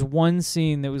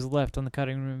scene that was left on the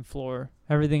cutting room floor.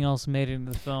 Everything else made it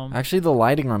into the film. Actually, the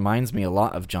lighting reminds me a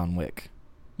lot of John Wick.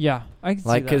 Yeah, I can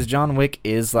Like, see because that. John Wick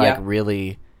is like Yeah.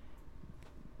 really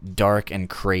dark and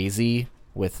crazy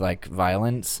with like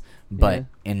violence, but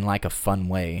in like a fun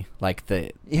way. Like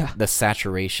the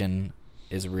saturation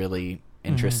is really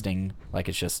interesting. Like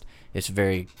it's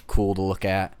very cool to look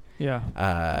at.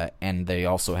 Yeah. And they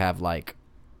also have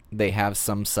they have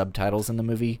some subtitles in the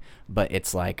movie, but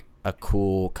it's like a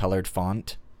cool colored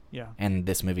font. Yeah. And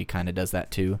this movie kind of does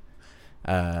that too.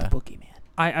 Boogeyman.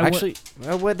 Actually,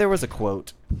 there was a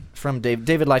quote from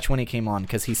David Leitch when he came on,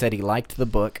 because he said he liked the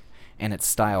book and its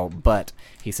style, but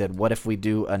he said, what if we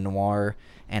do a noir,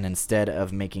 and instead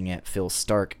of making it feel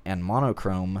stark and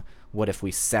monochrome, what if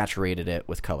we saturated it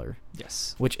with color?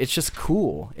 Yes. Which, it's just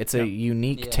cool. It's a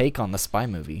unique take on the spy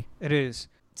movie. It is.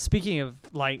 Speaking of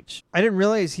Leitch, I didn't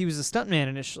realize he was a stuntman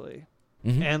initially.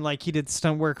 Mhm. And like he did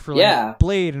stunt work for Yeah.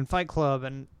 Blade and Fight Club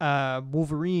and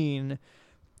Wolverine,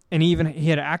 and he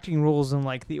had acting roles in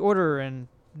like The Order and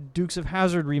Dukes of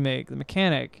Hazzard remake, The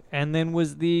Mechanic, and then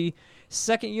was the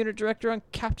second unit director on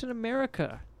Captain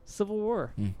America: Civil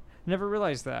War. Never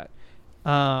realized that.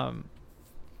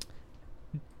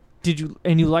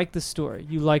 You liked the story?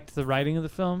 You liked the writing of the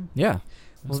film? Yeah.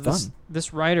 It was Well, fun.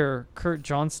 this writer, Kurt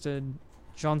Johnstad,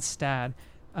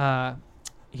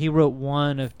 he wrote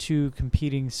one of two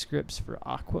competing scripts for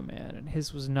Aquaman, and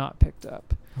his was not picked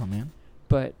up. Oh, man.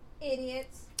 But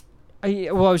Idiots. I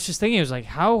was just thinking, I was like,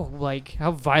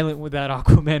 how violent would that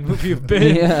Aquaman movie have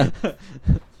been? Yeah.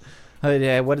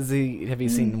 Yeah, have you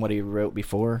seen what he wrote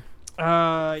before?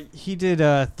 He did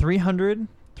 300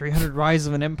 Rise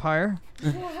of an Empire,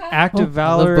 Act of I love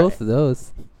Valor, both of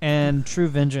those. and True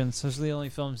Vengeance. Those are the only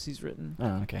films he's written.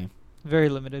 Oh, okay. Very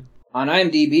limited. On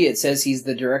IMDb, it says he's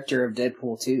the director of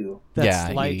Deadpool 2. That's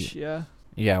Yeah, Leitch, yeah.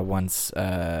 Yeah, once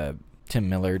Tim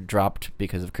Miller dropped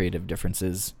because of creative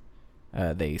differences,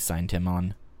 they signed him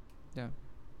on.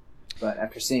 But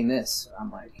after seeing this,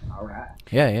 I'm like, all right.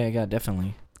 Yeah,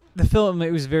 definitely. The film,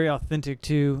 it was very authentic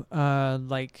too. They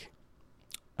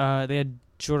had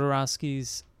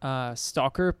Jodorowsky's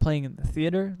Stalker playing in the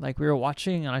theater. Like we were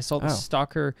watching, and I saw the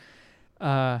Stalker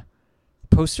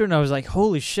poster, and I was like,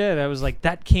 "Holy shit!" I was like,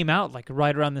 "That came out like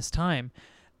right around this time."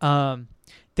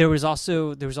 There was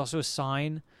also a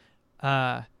sign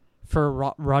for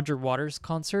a Roger Waters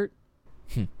concert,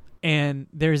 and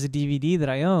there's a DVD that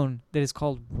I own that is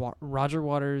called Roger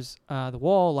Waters' The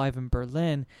Wall live in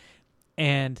Berlin.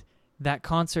 And that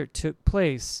concert took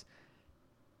place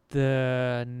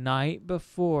the night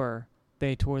before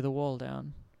they tore the wall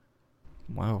down.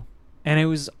 Wow. And it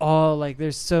was all like,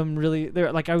 there's some really,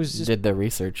 like I was just, Did the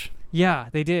research. yeah,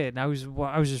 they did. I was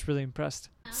just really impressed.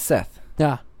 Seth,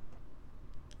 Yeah.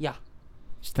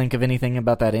 just think of anything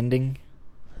about that ending?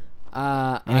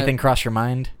 Anything cross your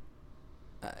mind?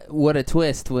 What a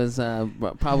twist was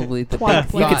probably the Twat.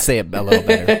 big You could thought. say it a little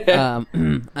better.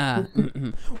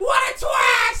 What a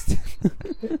twist!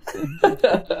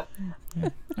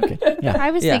 Okay. Yeah.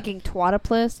 I was Yeah. thinking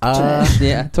twatoplist.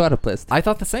 Yeah, twatoplist. I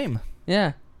thought the same.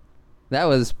 Yeah. That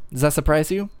was... Does that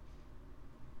surprise you?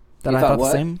 That You I thought thought the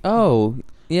what? same? Oh,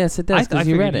 yes, it does, I because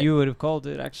you read figured it. you would have called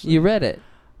it, actually. You read it.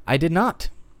 I did not.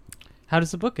 How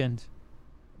does the book end?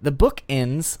 The book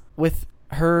ends with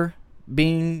her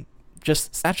being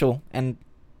just Satchel, and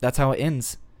that's how it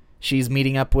ends. She's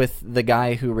meeting up with the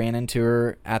guy who ran into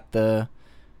her at the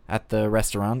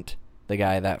restaurant. The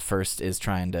guy that first is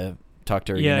trying to talk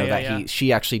to her.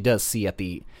 She actually does see at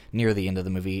near the end of the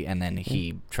movie, and then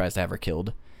he tries to have her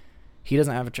killed. He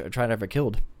doesn't have try to have her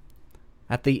killed.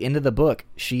 At the end of the book,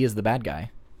 she is the bad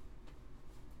guy.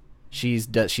 She's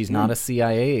not a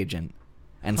CIA agent,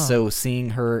 and so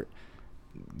seeing her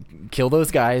kill those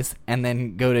guys and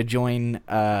then go to join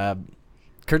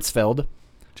Kurtzfeld,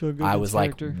 I was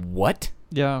like, what?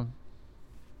 Yeah.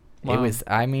 Wow.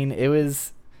 It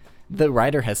was. The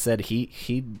writer has said he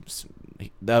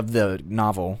of the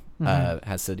novel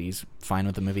has said he's fine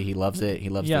with the movie. He loves it. He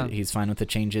loves it. He's fine with the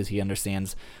changes. He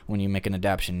understands when you make an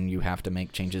adaptation, you have to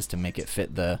make changes to make it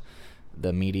fit the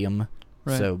medium.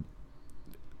 Right. So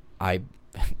I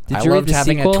Did you read loved the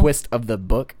having sequel? a twist of the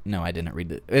book. No, I didn't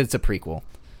read it. It's a prequel.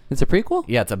 It's a prequel?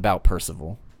 Yeah, it's about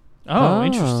Percival. Oh,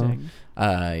 interesting.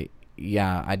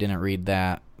 Yeah, I didn't read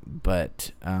that,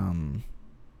 But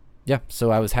yeah,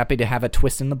 so I was happy to have a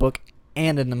twist in the book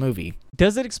and in the movie.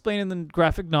 Does it explain in the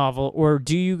graphic novel, or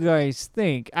do you guys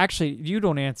think? Actually, you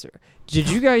don't answer. Did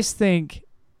you guys think?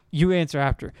 You answer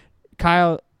after.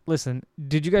 Kyle, listen.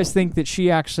 Did you guys think that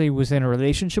she actually was in a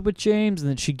relationship with James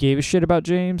and that she gave a shit about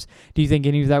James? Do you think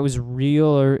any of that was real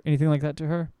or anything like that to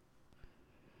her?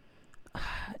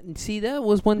 See, that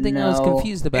was one thing I was No.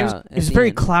 confused It was, about. it was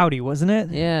very cloudy, wasn't it?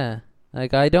 Yeah.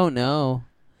 Like, I don't know.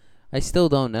 I still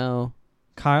don't know.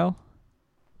 Kyle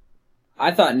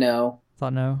I thought no.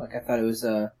 thought no. Like I thought it was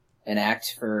an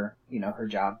act for her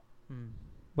job.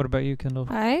 What about you, Kendall?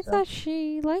 I thought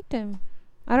she liked him.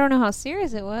 I don't know how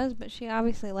serious it was, but she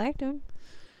obviously liked him.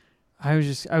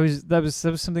 That was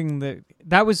something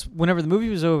that was whenever the movie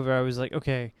was over, I was like,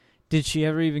 okay, did she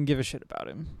ever even give a shit about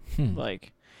him?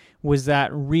 Like, was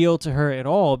that real to her at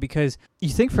all? Because you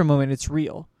think for a moment it's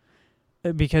real.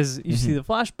 Because you see the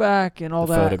flashback and all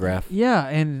The that. photograph. Yeah,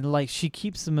 and like she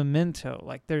keeps the memento.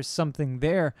 Like there's something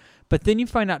there. But then you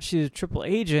find out she's a triple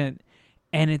agent,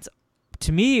 and it's,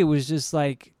 to me, it was just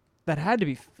like, that had to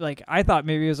be, like, I thought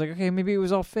maybe it was like, okay, maybe it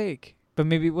was all fake. But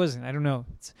maybe it wasn't. I don't know.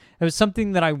 It was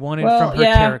something that I wanted from her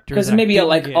character. because that I maybe didn't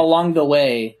like get. along the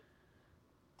way.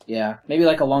 Yeah, maybe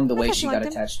like along the I way thought she she got liked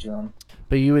him. attached to him.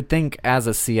 But you would think as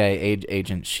a CIA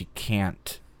agent, she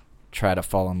can't try to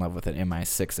fall in love with an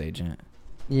MI6 agent.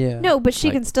 Yeah. No, but she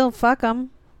Like- can still fuck him.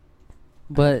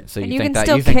 But So And you you think can that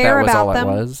still you think care that was about all them.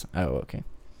 it was? Oh, okay.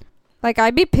 Like,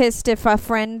 I'd be pissed if a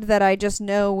friend that I just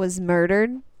know was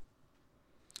murdered.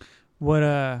 What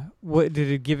did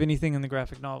it give anything in the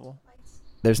graphic novel?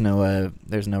 There's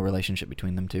no relationship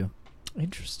between them two.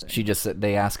 Interesting. She just said,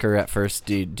 they ask her at first,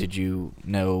 did you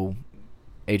know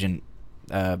Agent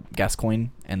Gascoigne?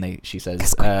 And she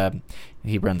says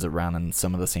he runs around in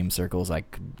some of the same circles. I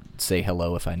could say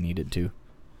hello if I needed to,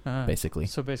 basically.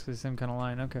 So basically the same kind of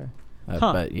line. Okay.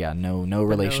 But yeah, no But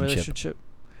relationship.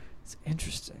 It's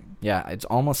interesting. Yeah, it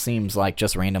almost seems like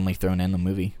just randomly thrown in the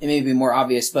movie. It may be more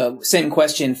obvious, but same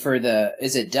question for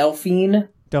is it Delphine?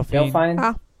 Delphine.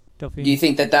 Ah. Delphine. Do you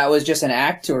think that was just an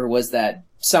act, or was that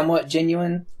somewhat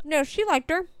genuine? No, she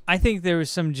liked her. I think there was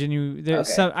some genuine.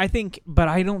 Okay. But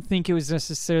I don't think it was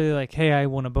necessarily like, "Hey, I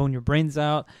want to bone your brains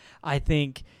out." I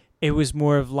think it was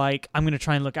more of like, "I'm going to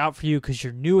try and look out for you because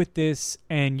you're new at this,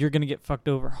 and you're going to get fucked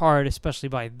over hard, especially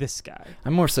by this guy." I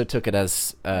more so took it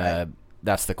as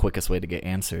that's the quickest way to get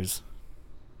answers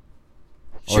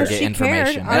or get she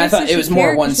information. Cared. And I thought Obviously it was she more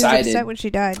cared 'cause She one-sided. was upset when she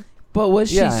died. But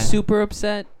was Yeah. she super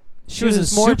upset? She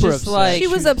wasn't more super just upset. like She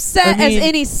was upset I mean, as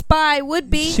any spy would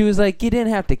be. She was like, you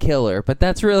didn't have to kill her, but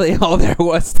that's really all there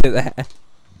was to that.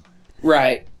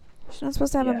 Right. She's not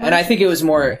supposed to have Yeah. a And I think it was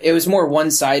more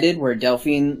one-sided, where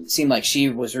Delphine seemed like she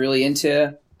was really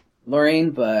into Lorraine,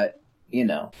 but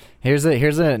Here's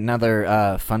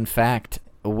another fun fact.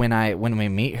 When we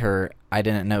meet her, I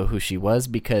didn't know who she was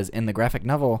because in the graphic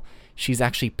novel, she's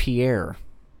actually Pierre.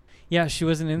 Yeah, she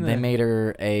wasn't in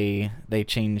there. They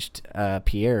changed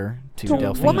Pierre to To a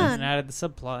Delphine. woman. And added the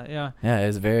subplot. Yeah. Yeah,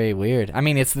 it's very weird. I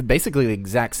mean, it's basically the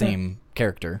exact same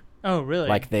character. Oh, really?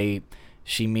 Like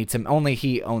she meets him. Only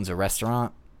he owns a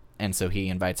restaurant, and so he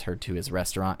invites her to his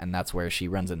restaurant, and that's where she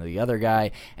runs into the other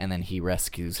guy, and then he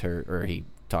rescues her, or he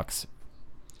talks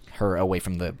her away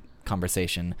from the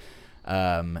conversation,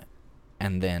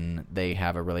 and then they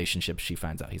have a relationship. She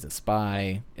finds out he's a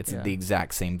spy. It's Yeah. the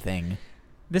exact same thing.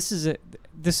 This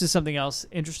is something else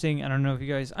interesting. I don't know if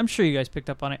you guys, I'm sure you guys picked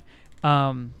up on it.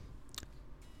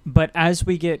 But as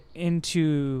we get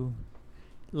into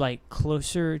like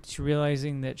closer to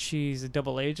realizing that she's a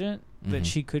double agent, that Mhm.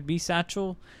 she could be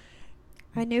Satchel,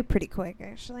 I knew pretty quick,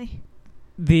 actually.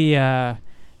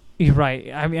 you're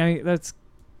right. I mean that's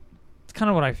kind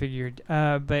of what I figured.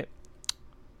 But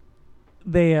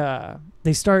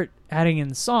they start adding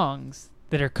in songs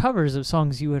that are covers of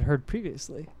songs you had heard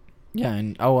previously. Yeah,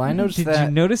 and I noticed Did that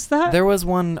you notice that? there was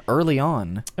one early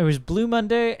on. There was Blue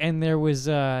Monday and there was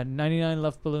 99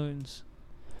 Left Balloons.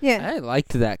 Yeah. I liked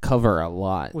that cover a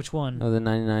lot. Which one? Of the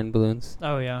 99 balloons.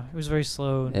 Oh yeah, it was very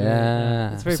slow. And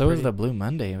Yeah. it's very So pretty. was the Blue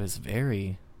Monday. It was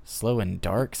very slow and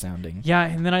dark sounding. Yeah,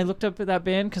 and then I looked up at that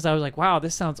band because I was like, wow,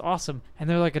 this sounds awesome. And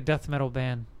they're like a death metal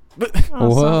band.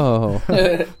 Whoa.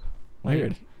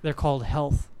 Weird. They're called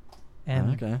Health.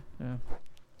 And Okay.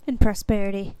 And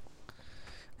prosperity.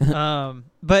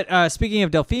 But speaking of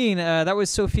Delphine, that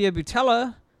was Sophia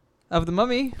Boutella of The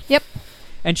Mummy. Yep.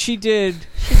 And she did.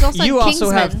 She's also You in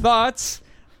also have Kingsman. thoughts.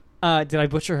 Did I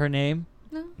butcher her name?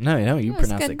 No, you That's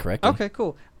pronounced good. it correctly. Okay,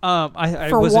 cool. I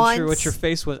For wasn't sure what once. your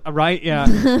face was. Right?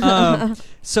 Yeah.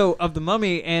 So of The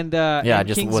Mummy and Yeah, I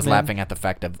just was Kingsman, laughing at the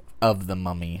fact of the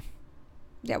mummy.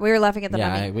 Yeah, we were laughing at the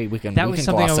Yeah, mummy. we can That we was can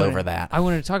something gloss I over wanted- that. I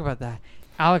wanted to talk about that.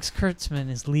 Alex Kurtzman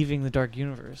is leaving the Dark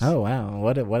Universe. Oh wow,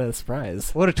 what a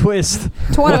surprise! What a twist.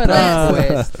 What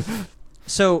a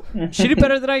So she did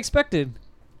better than I expected.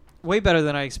 Way better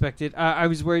than I expected. I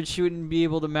was worried she wouldn't be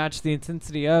able to match the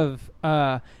intensity of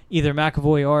either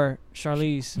McAvoy or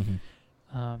Charlize.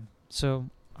 Mhm. So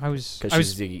I was. Because I she's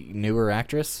was. the newer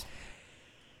actress.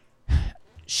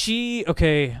 She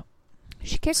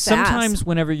She kicks Sometimes ass.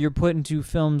 whenever you're put into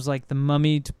films like The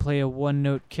Mummy to play a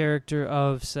one-note character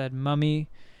of said mummy,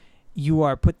 you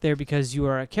are put there because you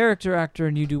are a character actor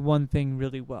and you do one thing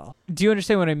really well. Do you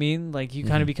understand what I mean? Like you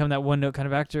kind of Mhm. become that one-note kind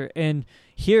of actor. And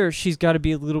here she's got to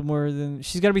be a little more than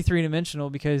she's got to be three-dimensional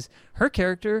because her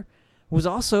character was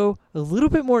also a little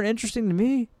bit more interesting to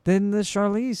me than the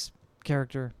Charlize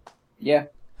character. Yeah,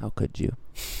 How could you?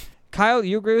 Kyle,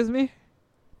 you agree with me?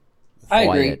 I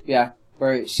agree. Quiet. Yeah,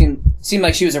 where it seemed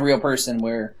like she was a real person,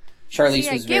 where Charlize See,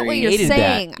 I was get very what you're hated that.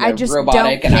 saying. I Yeah, just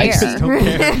robotic don't and icy.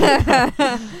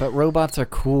 care. But robots are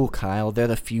cool, Kyle. They're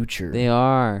the future. They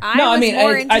are. No, I was mean,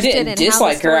 more I interested didn't in dislike how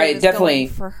the her. story I was definitely- going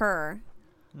for her.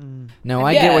 No,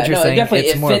 I Yeah, get what you're no, saying. Definitely,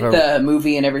 It's it more fit of a. the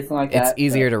movie and everything like It's that.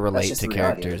 easier but to that's relate just to the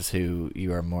reality. characters who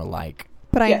you are more like.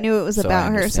 But I Yeah. knew it was So I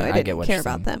about her, so understand. I I get didn't what care you're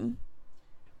about saying. them.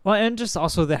 Well, and just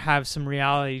also that have some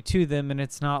reality to them, and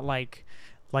it's not like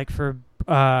for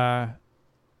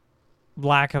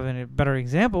lack of a better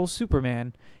example,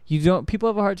 Superman. People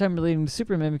have a hard time relating to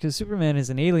Superman because Superman is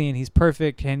an alien. He's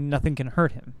perfect, and nothing can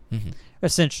hurt him. Mhm.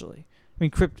 Essentially, I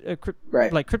mean,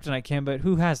 Right. like Kryptonite can, but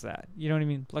who has that? You know what I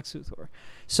mean? Lex Luthor.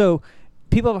 So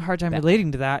people have a hard time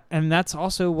relating to that, and that's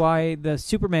also why the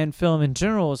Superman film in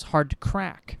general is hard to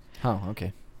crack. Oh,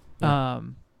 okay.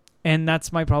 And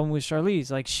that's my problem with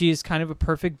Charlize. Like, she is kind of a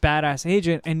perfect badass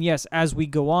agent. And yes, as we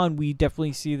go on, we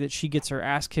definitely see that she gets her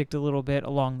ass kicked a little bit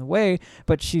along the way,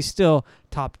 but she's still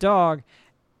top dog.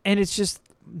 And it's just,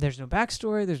 there's no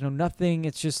backstory. There's no nothing.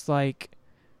 It's just like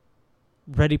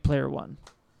Ready Player One.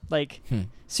 Like,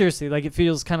 seriously, like it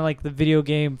feels kind of like the video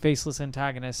game faceless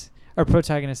antagonist or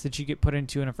protagonist that you get put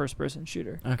into in a first person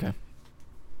shooter. Okay.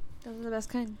 Those are the best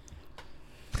kind.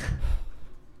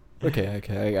 Okay.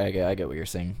 I get what you're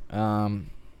saying.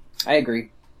 I agree.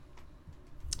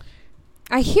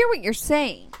 I hear what you're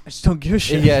saying. I just don't give a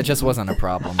shit. Yeah, it just wasn't a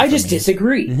problem. I for just me.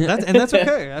 disagree. That's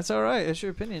okay. That's all right. That's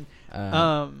your opinion.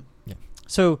 Yeah.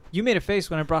 So you made a face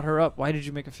when I brought her up. Why did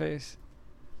you make a face?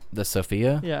 The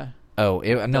Sophia. Yeah. Oh,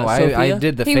 no, Sophia? I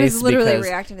did the He face was literally because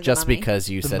reacting to the just mummy. because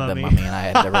you The said the Mummy. mummy, and I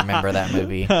had to remember that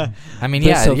movie. I mean, The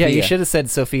yeah, Sophia. you should have said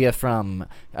Sophia from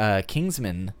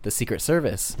Kingsman: The Secret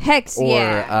Service, Hex, or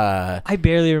yeah. I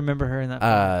barely remember her in that.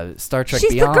 Film. Star Trek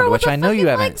She's the Beyond, girl with which the I know you fucking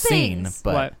haven't leg seen, things.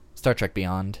 but What? Star Trek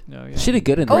Beyond. No, yeah. She did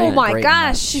good in Oh that. my great in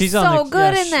gosh, that. she's on so the-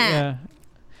 good yeah, in that. Yeah.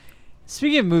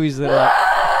 Speaking of movies that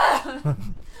are,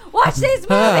 Watch these movies.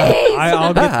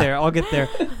 I'll get there. I'll get there.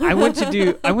 I went to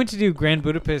do Grand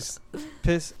Budapest.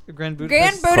 Grand Budapest.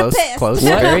 Grand Budapest. Close,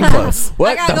 What? very close.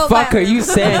 What gotta the go fuck back. are you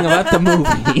saying about the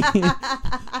movie?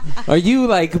 Are you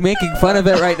like making fun of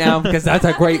it right now? Because that's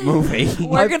a great movie.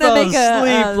 We're I gonna fell make a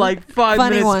asleep like 5 funny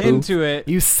minutes one. into it.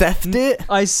 You sethed it.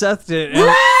 I sethed it,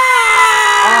 and-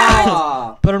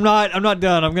 Ah! but I'm not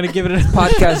done. I'm gonna give it a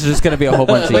Podcast is just gonna be a whole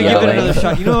bunch of But give it yelling. another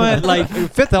shot. You know what? Like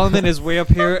Fifth Element is way up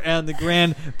here, and the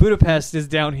Grand Budapest is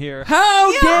down here.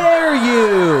 How dare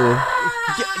you?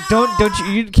 Don't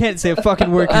you can't say a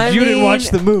fucking word I because you didn't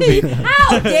watch mean- the movie.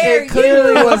 How dare It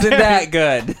clearly you? wasn't that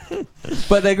good.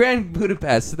 But the Grand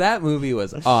Budapest, that movie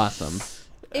was awesome.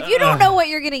 If you don't know what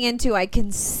you're getting into, I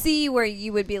can see where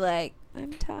you would be like,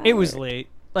 I'm tired. It was late.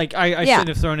 Like I Yeah. shouldn't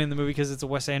have thrown in the movie because it's a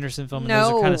Wes Anderson film and those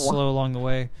are kind No. of slow along the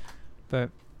way. But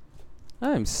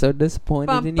I'm so disappointed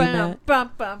Bum, in you, bum, Matt.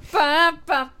 bum, bum, bum,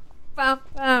 bum, bum,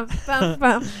 bum, bum,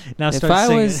 bum. now If start I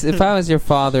singing. if I was your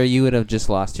father, you would have just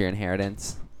lost your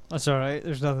inheritance. That's all right.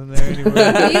 There's nothing there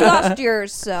anymore. You lost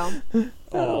yours, so.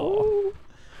 Oh.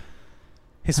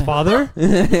 His father?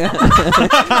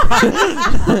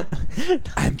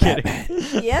 I'm kidding.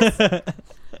 Yes.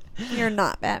 You're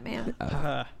not Batman. Yep.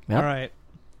 All right.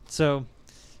 So,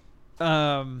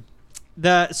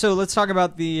 so let's talk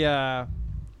about the.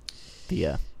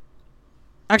 The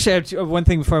Actually, I have one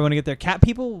thing before I want to get there. Cat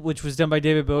People, which was done by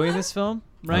David Bowie in this film,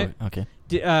 right? Oh, okay.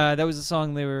 That was a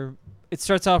song they were. It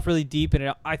starts off really deep,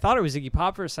 and I thought it was Iggy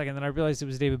Pop for a second. Then I realized it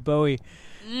was David Bowie.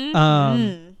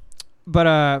 Mm.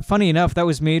 But funny enough, that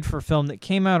was made for a film that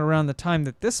came out around the time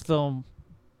that this film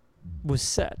was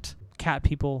set. Cat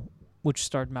People, which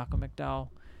starred Malcolm McDowell.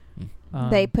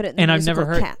 They put it in the and I've musical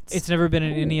never heard Cats. it's never been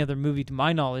in any other movie to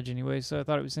my knowledge anyway, so I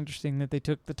thought it was interesting that they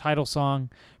took the title song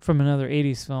from another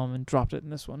 80s film and dropped it in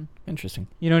this one. Interesting.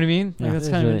 You know what I mean? Yeah. Like, that's That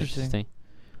is kind of really interesting.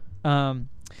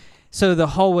 So the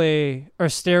hallway or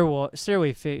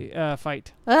stairway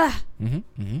fight. Ugh.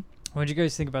 What did you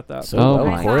guys think about that? So Oh well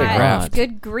my choreographed. God.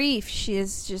 Good grief. She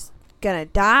is just gonna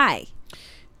die.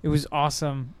 It was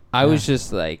awesome. I was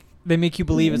just like, They make you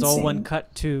believe it's all Insane. one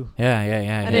cut too. Yeah.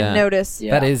 I didn't notice.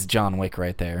 Yeah. That is John Wick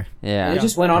right there. yeah. It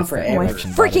just went on That's the Oh, I forever.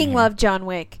 action button freaking here. love John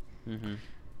Wick. Mhm.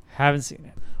 Haven't seen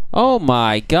it. Oh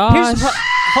my Here's gosh. the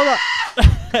hold on.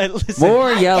 Listen.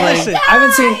 More yelling. Listen. I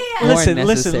haven't seen. More Listen.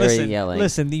 necessary yelling.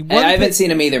 Listen. The I one haven't thing-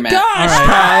 seen him either, Matt. All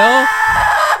right.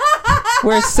 Kyle,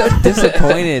 we're so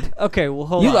disappointed. Okay. Well,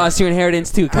 hold You on. lost your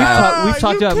inheritance too, Kyle. We've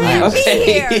talked you about can't movies.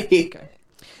 be here. Okay.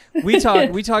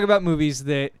 We talk about movies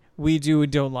that we do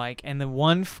and don't like, and the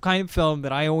one kind of film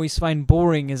that I always find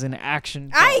boring is an action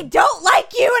film. I don't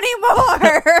like you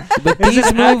anymore. But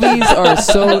these movies are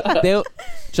so.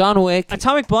 John Wick.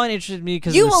 Atomic Blonde interested me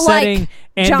because You of the will like setting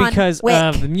and John because Wick.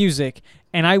 of the music.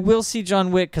 And I will see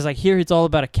John Wick because I hear it's all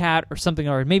about a cat or something,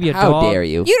 or maybe a How dog. dare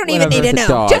you? You don't even Whatever. need to It's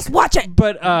a know. dog. Just watch it.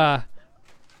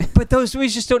 But those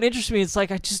movies just don't interest me. It's like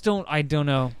I don't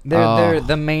know. They're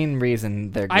the main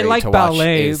reason they're great I like to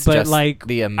ballet, watch is but just like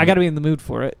the I got to be in the mood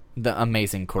for it. the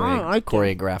amazing I don't like them.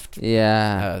 choreographed.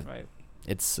 Yeah. Right.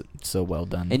 It's so well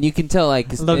done. And you can tell, like,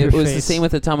 'cause Love it your was the face. same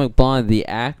with Atomic Blonde. The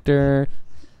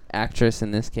actress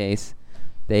in this case,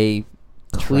 they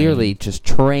clearly just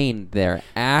trained their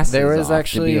asses there was off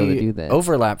to be able to actually do that.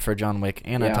 overlap for John Wick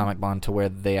and Yeah. Atomic Blonde to where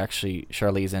they actually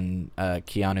Charlize and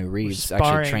Keanu Reeves sparring.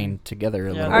 actually trained together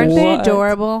a Yeah, little they're- bit. Aren't they What?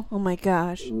 adorable? Oh my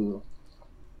gosh. Ooh.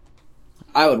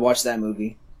 I would watch that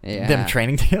movie. yeah. Them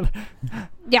training together.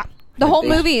 Yeah. The whole They-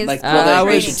 movie is like, Uh, well,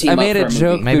 they I should team I up made for a a movie.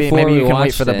 joke Maybe before you we can wait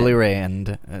watched for the it. Blu-ray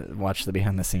and watch the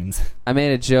behind the scenes. I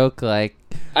made a joke like,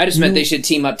 I just meant they should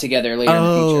team up together later in the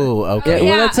future. Oh, okay. Yeah,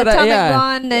 well, that's what I- Atomic yeah.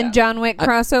 Blonde and Yeah. John Wick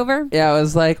crossover. yeah, I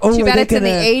was like, oh, Too are bad they it's in the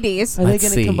gonna- 80s. Are they Let's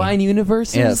going see. to combine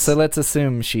universes? Yeah, so let's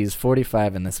assume she's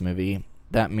 45 in this movie.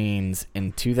 That means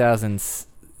in 2019,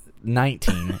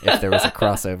 if there was a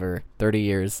crossover, 30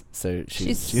 years. So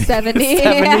She's she's 70. 70s.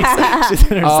 Yeah.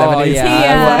 She's in her Oh 70s. yeah,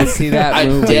 Yeah. I want to see that I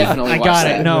movie. definitely I watch got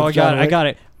that. it. No, I with got John it. I Wick. got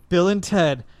it. Bill and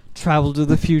Ted travel to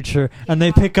the future, and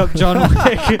they pick up John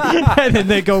Wick, and then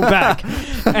they go back,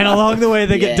 and along the way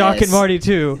they get Doc and Yes. Marty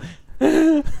too.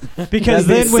 Because That'd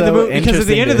be then, when so because at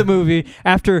the end of the interesting movie,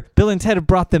 after Bill and Ted have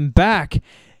brought them back,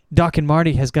 Doc and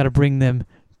Marty has got to bring them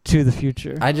to the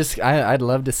future. I'd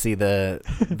love to see the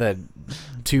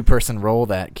two-person role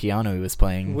that Keanu was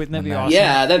playing. Wouldn't that in be awesome?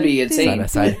 Yeah, that'd be Side by insane.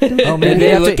 side. Oh, And maybe they they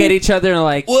have look to, at each other and are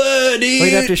like, What, dude? we'd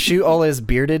have to shoot all his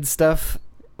bearded stuff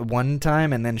one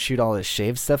time and then shoot all his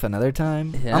shaved stuff another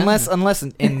time. Yeah. Unless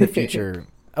in the future.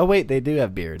 Oh wait, they do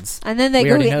have beards. And then they We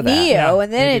go already get know that. Neo, Yeah,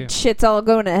 and then they it do. shit's all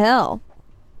going to hell.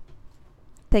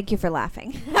 Thank you for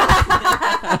laughing.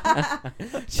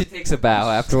 she takes a bow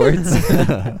afterwards.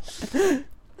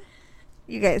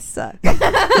 You guys suck.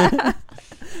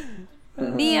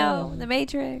 Neo, The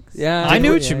Matrix. Yeah, I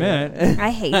knew what you meant.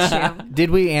 I hate you. Did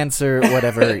we answer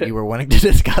whatever you were wanting to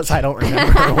discuss? I don't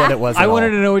remember what it was. I at wanted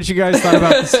all. to know what you guys thought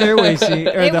about the stairway scene.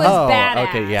 Or It the was Oh, badass.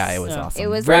 okay, yeah, it was Yeah. awesome. It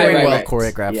was very very well good.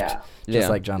 choreographed, Yeah. just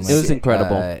like John Wick. It was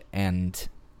incredible. And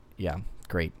yeah,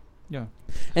 great. Yeah.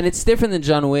 And it's different than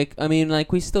John Wick. I mean,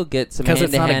 like, we still get some 'Cause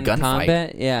it's not a hand-to-hand gunfight.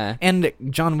 combat. Yeah. And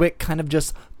John Wick kind of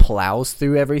just plows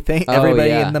through everything. Oh, Everybody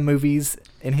yeah.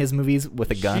 in his movies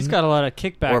with a gun. She's got a lot of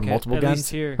kickback. Or at- multiple at guns.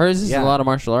 least here. Hers is Yeah. a lot of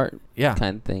martial art yeah,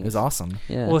 kind of thing. it was awesome.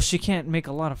 Yeah. Well, she can't make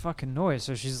a lot of fucking noise,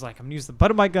 so she's like, I'm gonna use the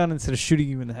butt of my gun instead of shooting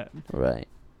you in the head. right.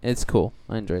 It's cool.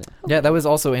 I enjoyed it. Yeah, that was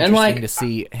also And, interesting like- to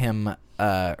see him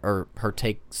or her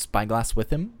take Spyglass with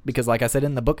him because, like I said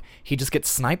in the book, he just gets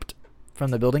sniped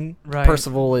from the building. Right.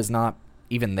 Percival is not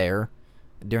even there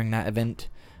during that event.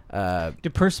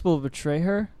 Did Percival betray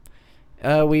her?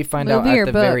 We find out Movie at or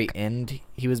the book? very end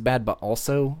he was bad, but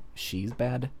also she's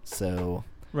bad. So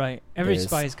Right. Every There's-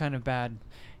 spy is kind of bad.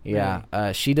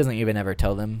 yeah, she doesn't even ever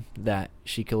tell them that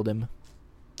she killed him,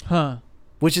 Huh.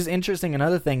 which is interesting.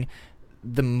 Another thing,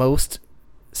 the most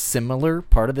similar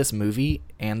part of this movie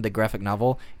and the graphic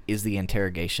novel is the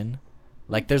interrogation.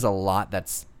 Like, there's a lot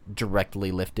that's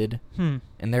directly lifted in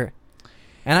there.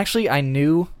 And actually, I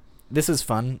knew this is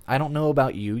fun. I don't know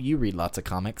about you. You read lots of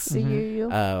comics,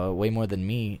 way more than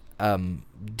me.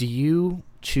 Do you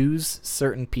choose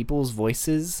certain people's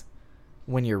voices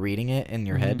when you're reading it in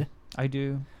your head? I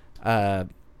do.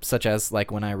 Such as,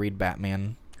 like, when I read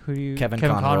Batman, Who do you? Kevin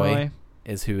Conroy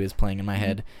is who is playing in my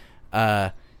head.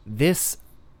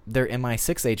 They're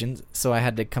MI6 agents, so I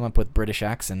had to come up with British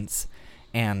accents.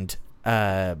 And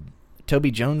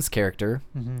Toby Jones' character,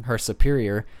 her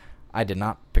superior, I did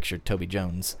not picture Toby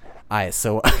Jones.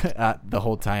 The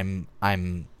whole time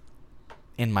I'm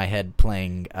in my head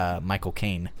playing Michael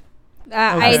Caine.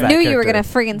 I that knew you were character.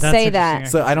 gonna friggin' That's say interesting, that. actually.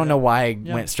 So I don't know why I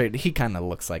Yeah. went straight. He kind of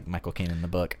looks like Michael Caine in the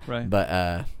book, Right.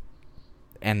 But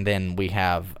and then we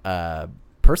have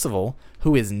Percival,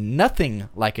 who is nothing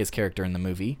like his character in the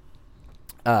movie.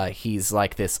 He's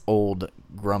like this old,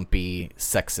 grumpy,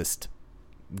 sexist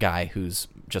guy who's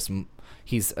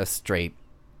he's a straight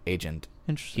agent.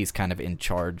 Interesting. He's kind of in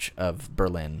charge of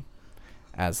Berlin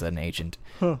as an agent,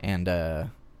 Huh. and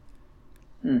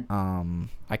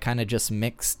I kind of just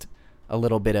mixed a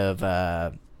little bit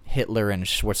of Hitler and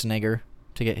Schwarzenegger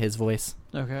to get his voice.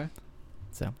 Okay.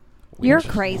 So You're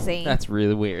crazy. That's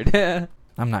really weird.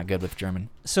 I'm not good with German.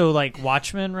 So like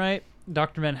Watchmen, right?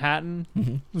 Dr. Manhattan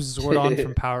was Zordon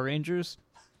from Power Rangers.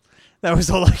 That was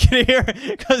all I could hear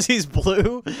because he's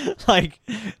blue. Like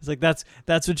it's like that's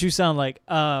what you sound like.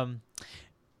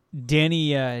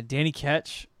 Danny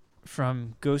Ketch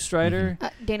from Ghost Rider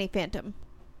Danny Phantom.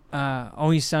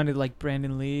 always sounded like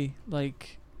Brandon Lee,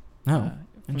 like Oh,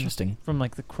 from- interesting. from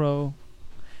like The Crow.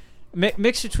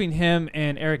 Mixed between him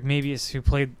and Eric Mabius, who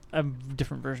played a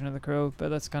different version of The Crow, but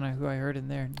that's kind of who I heard in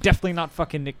there. Definitely not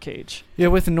fucking Nick Cage. Yeah,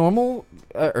 with normal,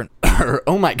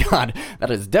 oh my god,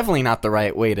 that is definitely not the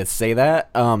right way to say that.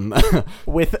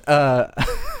 With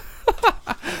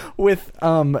with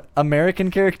American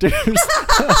characters.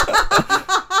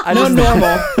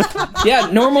 Normal. Yeah,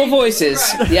 normal voices.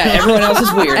 Yeah, everyone else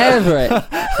is weird. Everett.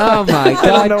 Oh my I don't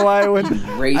god. know why I would.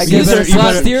 Racist. These better- are you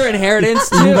better- lost your inheritance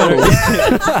too.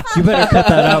 You better cut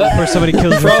that out before somebody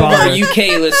kills For your all of our father.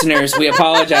 UK listeners, we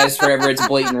apologize for Everett's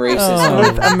blatant racism.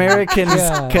 With Americans,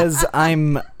 God. because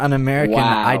I'm an American,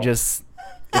 Wow. it's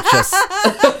just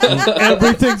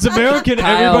Everything's American.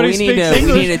 Kyle, Everybody we need speaks to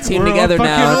English. we need to team We're all together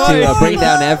now fucking to right. bring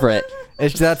down Everett.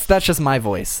 that's just my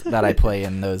voice that I play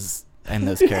in those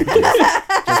characters,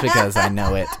 just because I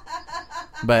know it.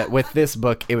 But with this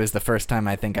book, it was the first time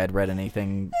I think I'd read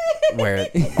anything where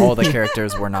all the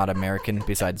characters were not American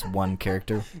besides one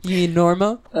character. You mean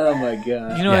Norma? Oh my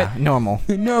god. You know Yeah, normal.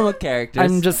 Normal characters.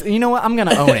 I'm just, you know what? I'm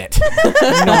gonna own it.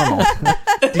 Normal. what?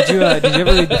 Did you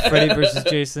ever read the Freddy versus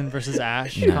Jason versus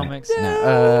Ash No. comics?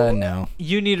 No.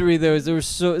 You need to read those. They're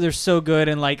so good,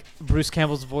 and like Bruce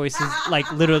Campbell's voice is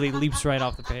like literally leaps right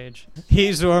off the page.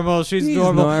 He's normal, she's He's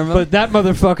normal, normal. but that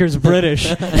motherfucker's British.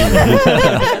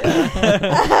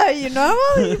 You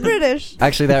normal? You British.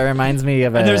 Actually, that reminds me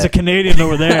of And there's a Canadian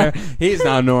over there. He's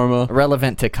not normal.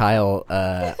 relevant to Kyle.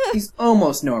 He's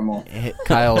almost normal.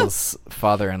 Kyle's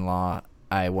father-in-law,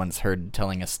 I once heard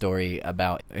telling a story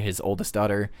about his oldest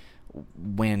daughter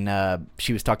when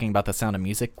she was talking about The Sound of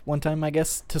Music one time, I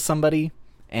guess, to somebody.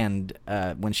 And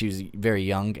when she was very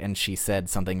young, and she said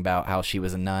something about how she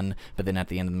was a nun, but then at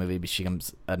the end of the movie, she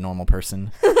becomes a normal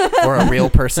person or a real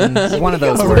person. One of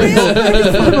those words.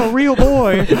 I'm a real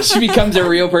boy. She becomes a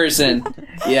real person.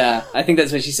 Yeah, I think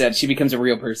that's what she said. She becomes a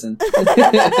real person.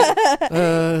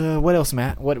 What else,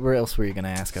 Matt? What else were you gonna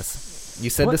ask us? You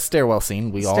said What? the stairwell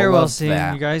scene. We all Stairwell love scene.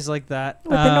 that. You guys like that?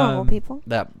 With the normal people.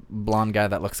 That blonde guy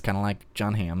that looks kind of like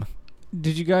John Hamm.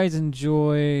 Did you guys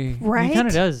enjoy? Right? He kind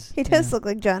of does. He does look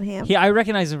like John Hamm. I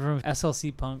recognize him from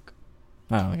SLC Punk.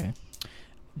 Oh, okay.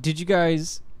 What did you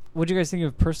guys think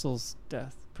of Purcell's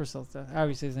death? How do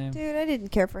you say his name? Dude, I didn't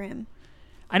care for him.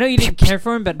 I know you didn't care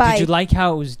for him, but Bye. did you like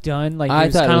how it was done? Like I it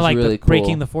was thought it kind of was like really the breaking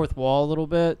cool. the fourth wall a little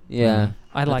bit. Yeah.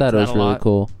 I I liked thought that it was a really lot.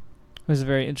 cool. It was a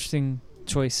very interesting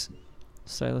choice,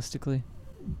 stylistically.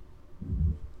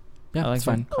 Yeah, I like that's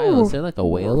fine. Kyle, is there like a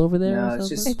whale over there No, or it's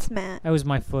something? just- It's Matt. That was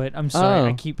my foot. I'm sorry. Oh.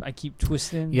 I keep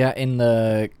twisting. Yeah, in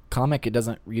the comic,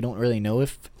 you don't really know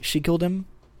if she killed him.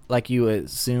 Like, you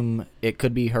assume it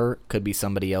could be her, could be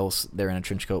somebody else. They're in a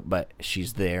trench coat, but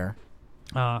she's there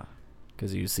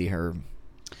because you see her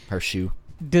shoe.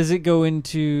 Does it go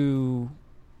into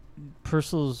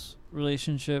Purcell's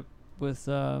relationship with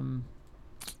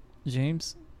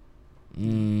James?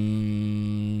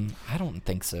 I don't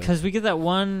think so. Because we get that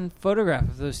one photograph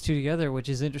of those two together, which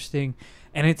is interesting.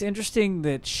 And it's interesting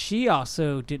that she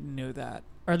also didn't know that.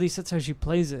 Or at least that's how she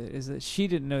plays it, is that she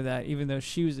didn't know that, even though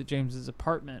she was at James's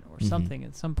apartment or something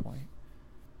at some point.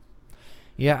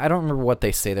 Yeah, I don't remember what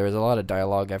they say. There was a lot of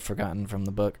dialogue I've forgotten from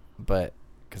the book, but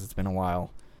because it's been a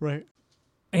while. Right.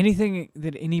 Anything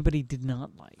that anybody did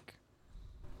not like?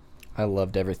 I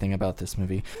loved everything about this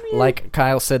movie. Like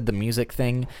Kyle said, the music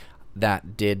thing,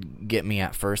 that did get me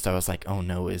at first. I was like, oh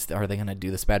no, are they going to do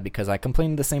this bad? Because I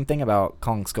complained the same thing about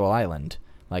Kong Skull Island.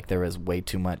 Like, there was way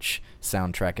too much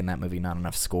soundtrack in that movie, not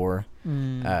enough score.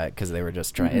 Because they were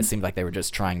just trying, it seemed like they were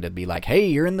just trying to be like, hey,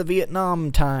 you're in the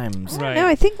Vietnam times. Right. No,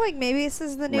 I think like maybe this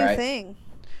is the new Right. thing.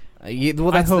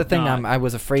 Well, that's the hope thing. not. I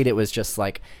was afraid it was just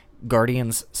like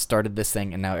Guardians started this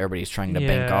thing and now everybody's trying to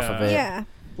bank off of Yeah. it. Yeah.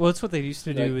 Well, it's what they used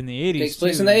to do Like, in the 80s. Takes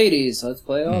place too. in the 80s. Let's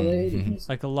play all the Mhm. 80s.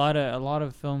 Like a lot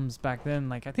of films back then.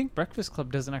 Like I think Breakfast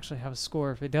Club doesn't actually have a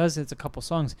score. If it does, it's a couple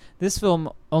songs. This film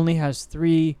only has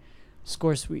 3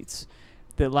 score suites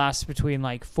that last between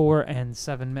like 4 and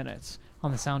 7 minutes on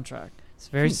the soundtrack. It's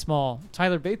very small.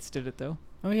 Tyler Bates did it though.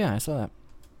 Oh yeah, I saw that.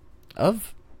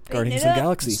 Of Bring Guardians it of the up.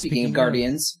 Galaxy. Speaking of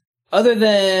Guardians, other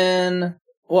than,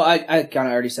 well, I kind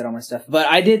of already said all my stuff, but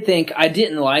I didn't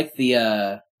like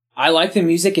I liked the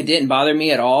music. It didn't bother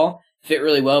me at all. Fit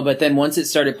really well. But then once it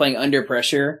started playing Under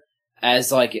Pressure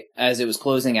as it was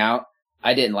closing out,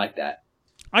 I didn't like that.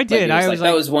 I did. Like, I was like,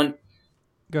 that was one,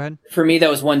 go ahead. for me, that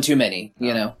was one too many,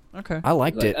 you know? Okay. I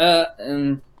liked Like, it. Yeah,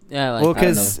 like Well, I don't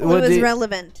because Well, it was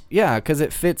relevant. yeah, because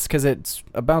it fits. Because it's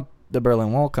about the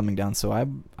Berlin Wall coming down. So I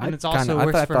And it's kind also of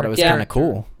works I for thought her it was Yeah. kind of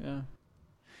cool. Yeah.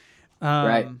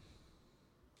 Right.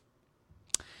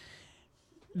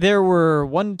 There were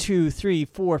 1, 2, 3,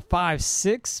 4, 5,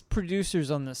 6 producers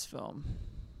on this film.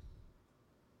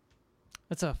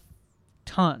 That's a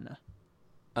ton.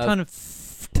 Ton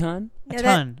of ton. a No,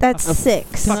 ton. that's a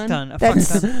 6. fuck ton. A fuck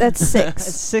That's ton. that's That's 6.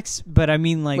 6, but I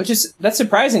mean like that's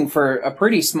surprising for a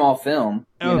pretty small film.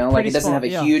 You Oh, know, like pretty it doesn't small, have a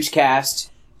yeah. huge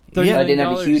cast. $30 It didn't have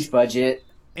a million. huge budget.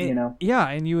 And- You know, Yeah,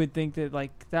 and you would think that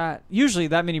like that. Usually,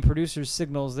 that many producers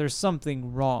signals there's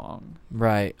something wrong.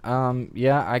 Right.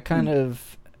 Yeah, I kind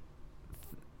of.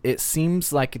 It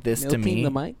seems like this to Milking me. the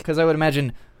mic? Because I would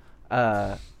imagine.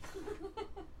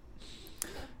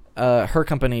 Her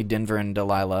company, Denver and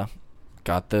Delilah,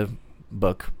 got the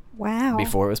book Wow.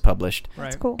 before it was published, Right.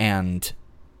 That's cool. and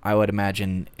I would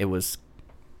imagine it was.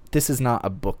 This is not a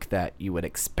book that you would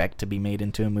expect to be made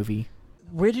into a movie.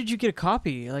 Where did you get a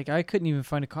copy? Like I couldn't even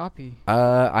find a copy.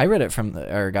 I read it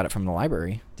got it from the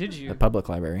library, Did the you? public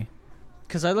library.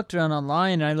 Because I looked around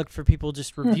online and I looked for people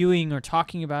just reviewing or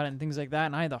talking about it and things like that,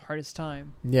 and I had the hardest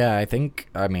time. Yeah, I think.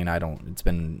 I mean, I don't. It's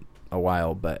been a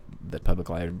while, but the public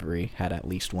library had at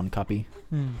least one copy.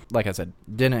 Like I said,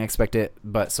 didn't expect it,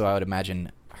 but so I would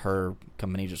imagine her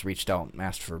company just reached out and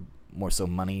asked for more so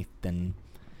money than,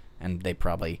 and they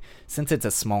probably, since it's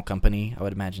a small company, I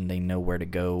would imagine they know where to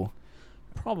go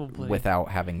Probably. without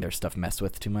having their stuff messed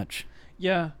with too much.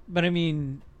 Yeah, but I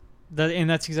mean, and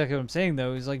that's exactly what I'm saying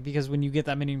though. Is like because when you get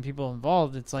that many people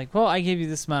involved, it's like, well, I gave you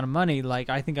this amount of money. Like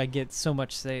I think I get so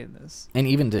much say in this. And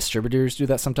even distributors do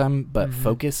that sometime, but Mhm.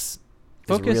 Focus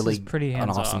Focus is really is pretty an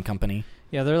hands-off. awesome company.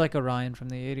 Yeah, they're like Orion from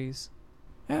the '80s.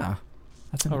 Yeah,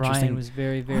 that's an Orion interesting. was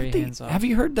very, very Aren't they- hands off. Have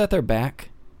you heard that they're back?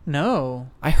 No,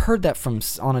 I heard that from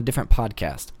on a different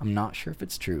podcast. I'm not sure if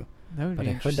it's true, that would but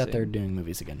be I heard that they're interesting. doing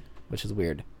movies again, which is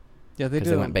weird Yeah, they because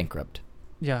do. they went bankrupt.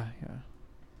 Yeah.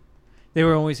 They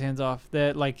were always hands off.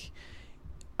 That like,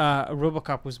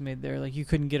 RoboCop was made there. Like you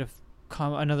couldn't get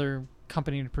another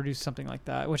company to produce something like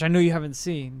that, which I know you haven't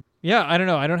seen. Yeah, I don't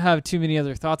know. I don't have too many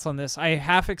other thoughts on this. I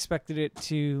half expected it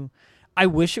to. I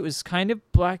wish it was kind of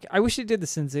black. I wish it did the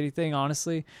Sin City thing,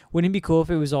 honestly. Wouldn't it be cool if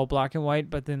it was all black and white,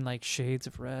 but then like shades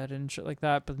of red and shit like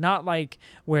that? But not like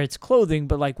where it's clothing,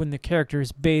 but like when the character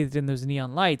is bathed in those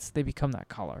neon lights, they become that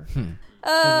color.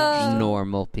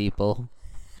 Normal people.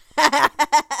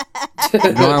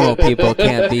 Normal people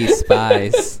can't be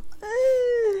spies.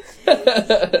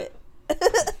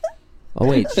 Oh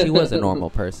wait, she was a normal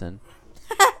person.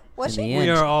 Was In she? the We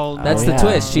end. are all. That's Oh, the yeah.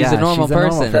 twist. She's Yeah, a normal she's a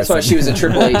normal person. that's why she was a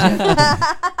triple agent.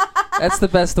 That's the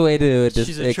best way to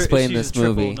She's a explain she's a this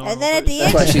triple movie. normal And then at the person.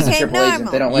 end, That's why she she's a became triple agent.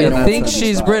 normal. They don't let You anyone think else be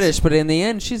she's spies. British, but in the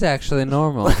end, she's actually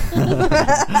normal.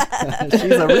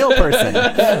 She's a real person.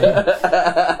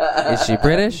 Is she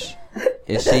British?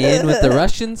 Is she in with the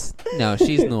Russians? No,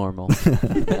 she's normal.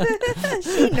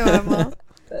 She normal.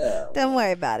 Don't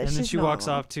worry about it. And then She's she walks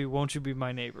normal. off to "Won't you be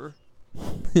my neighbor?"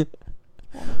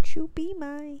 Won't you be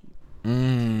my?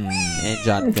 And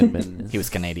John Goodman. He was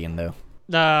Canadian though.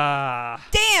 Ah,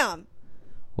 Damn.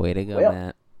 Way to go, Well.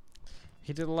 Matt.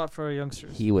 he did a lot for our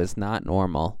youngsters. He was not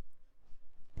normal.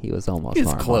 He was almost He's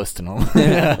normal. close to normal.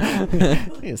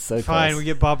 He is so Fine, close. we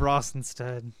get Bob Ross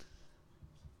instead.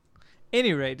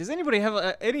 Anyway, does anybody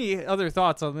have any other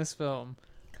thoughts on this film?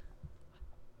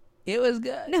 It was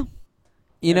good. No.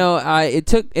 You know,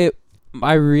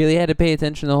 I really had to pay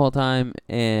attention the whole time,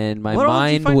 and my what all did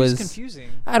you mind find was confusing.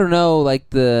 I don't know, like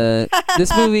this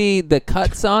movie, the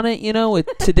cuts on it, you know, with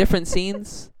to different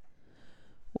scenes,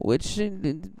 which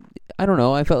I don't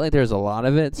know. I felt like there was a lot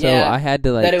of it, so Yeah, I had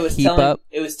to like that it was keep telling, up.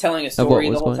 It was telling a of what story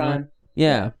the was whole going on. time.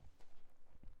 Yeah.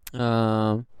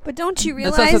 But don't you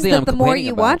That's not realize something that I'm the more complaining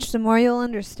you about. watch, the more you'll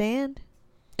understand?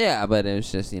 Yeah, but it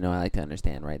was just, I like to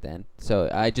understand right then. So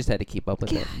I just had to keep up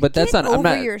with it. But that's Get not, I'm over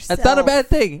not, yourself. that's not a bad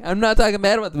thing. I'm not talking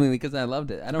bad about the movie because I loved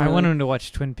it. I don't I really, want him to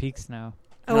watch Twin Peaks now.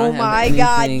 I don't Oh have my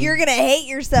god, anything- you're gonna hate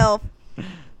yourself.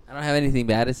 I don't have anything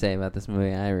bad to say about this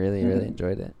movie. I really, really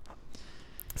enjoyed it.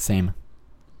 Same.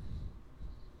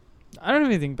 I don't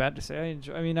have anything bad to say. I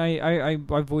enjoy. I mean, I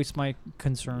voiced my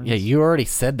concerns. Yeah, you already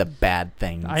said the bad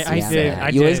things. I you did.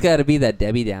 said. You always did. got to be that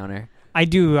Debbie Downer. I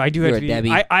do. I do have You're to a be.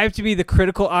 Debbie. I have to be the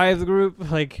critical eye of the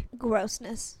group. Like,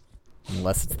 Grossness.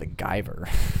 Unless it's the Guyver.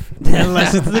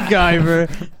 unless it's the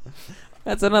Guyver.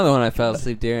 That's another one I fell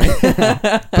asleep during.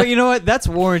 But you know what? That's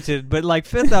warranted. But like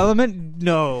Fifth Element,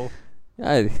 no.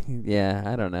 I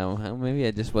don't know. Maybe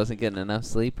I just wasn't getting enough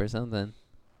sleep or something.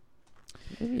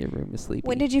 Maybe your room is sleepy.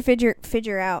 When did you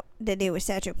figure out that it was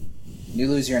Satchel? You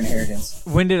lose your inheritance.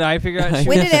 When did I figure out?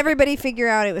 When did everybody figure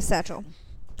out it was Satchel?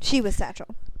 She was Satchel.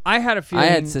 I had a feeling. I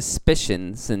had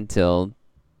suspicions until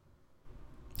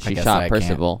I she guess shot I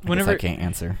Percival. Can't, I guess Whenever- I can't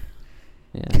answer.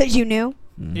 Yeah. Because you knew?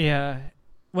 Mm. Yeah.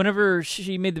 Whenever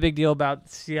she made the big deal about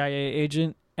the CIA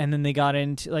agent, and then they got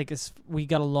into, like, we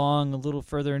got along a little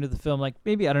further into the film, like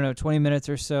maybe, I don't know, 20 minutes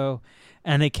or so,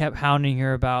 and they kept hounding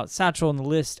her about Satchel on the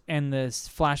list, and this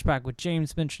flashback with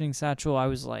James mentioning Satchel, I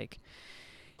was like,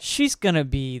 she's going to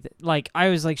be,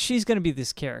 she's going to be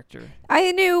this character.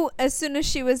 I knew as soon as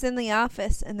she was in the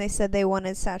office and they said they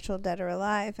wanted Satchel dead or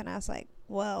alive, and I was like,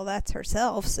 well, that's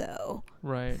herself, so.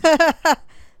 Right.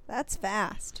 That's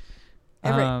fast.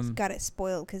 Everett's got it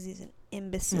spoiled because he's an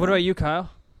imbecile. What about you,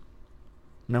 Kyle?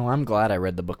 No, I'm glad I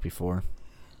read the book before.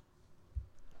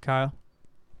 Kyle?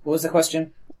 What was the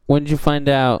question? When did you find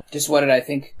out Just what did I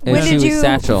think? if When she did was you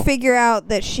Satchel? figure out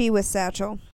that she was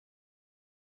Satchel?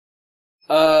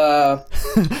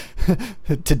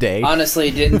 Today.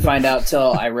 Honestly, didn't find out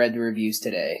till I read the reviews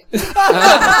today. Yeah, and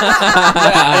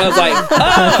I was like,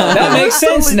 oh, that makes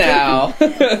sense now. My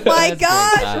That's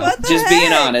gosh, great, Kyle. what the Just heck?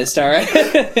 being honest, all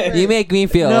right? You make me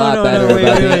feel a lot better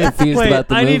about being confused Wait, about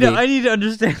the I movie. I need to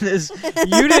understand this.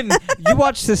 You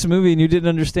watched this movie and you didn't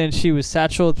understand she was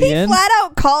Satchel at the He end? flat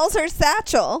out calls her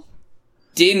Satchel.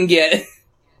 Didn't get.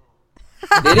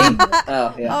 Did he?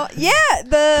 Oh yeah. Oh yeah,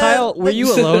 the Kyle, were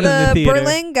you alone in the theater?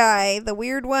 Berlin guy, the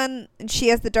weird one, and she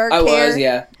has the dark I hair. was,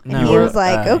 yeah. And he was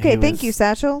like, "Okay, thank was- you,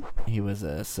 Satchel." He was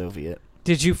a Soviet.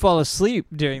 Did you fall asleep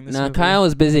during this No, movie? Kyle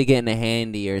was busy getting a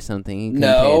handy or something. He couldn't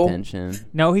No. pay attention.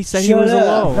 No, he said he was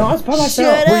alone. No, I was by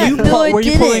myself. Shut Were up. you, No, I were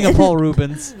you didn't. pulling a Paul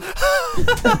Rubens?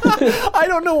 I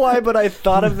don't know why, but I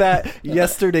thought of that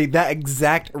yesterday, that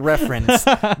exact reference,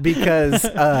 because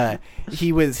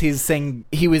he's saying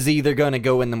he was either going to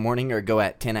go in the morning or go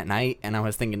at 10 at night, and I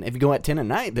was thinking, if you go at 10 at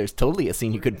night, there's totally a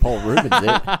scene you could Paul Rubens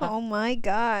it. Oh my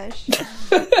gosh,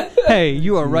 Hey,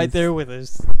 you are right there with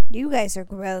us. you guys are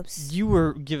gross. You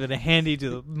were giving a handy to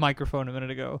the microphone a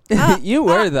minute ago. You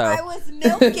were, though. I was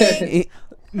milking.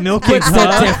 Milking What's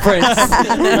the difference?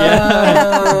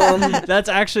 That's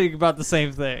actually about the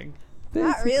same thing.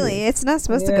 Not really. It's not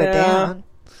supposed to go Yeah. down.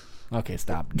 Okay,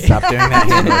 stop doing that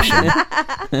hand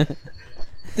motion.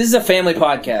 This is a family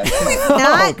podcast. Oh,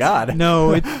 Not. God.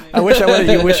 No, it, I wish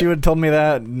you wish you would told me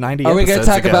that 90 Are we going to episodes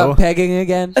talk ago. about pegging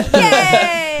again?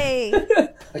 Yay!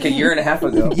 Like a year and a half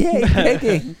ago. Yay,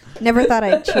 pegging. Never thought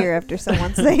I'd cheer after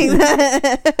someone saying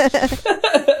that.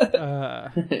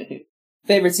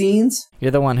 Favorite scenes?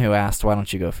 You're the one who asked, why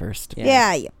don't you go first?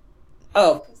 Yeah.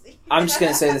 Oh, I'm just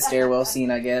gonna say the stairwell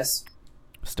scene. I guess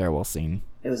Stairwell scene.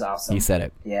 it was awesome. You said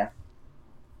it. Yeah.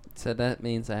 So that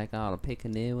means I gotta pick a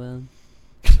new one.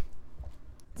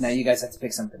 Now you guys have to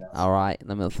pick something else. All right,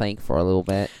 let me think for a little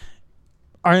bit.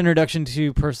 our introduction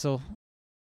to Purcell.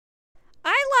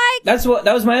 I like.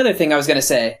 That was my other thing I was gonna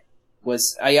say.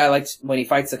 Was I liked when he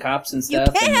fights the cops and You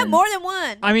stuff. can't and have then- more than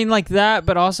one. I mean, like that,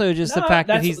 but also just the No, fact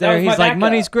that that's- he's that there. was my He's like, backup.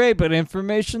 money's great, but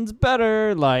information's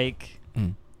better. Like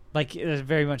Mm. it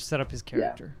very much set up his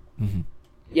character. Mm-hmm.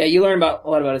 Yeah, you learn a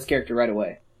lot about his character right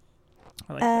away.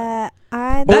 I like that.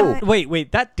 I That, like.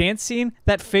 wait, that dance scene,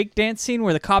 that fake dance scene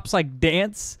where the cops like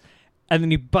dance, and then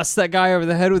he busts that guy over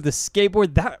the head with a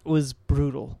skateboard. That was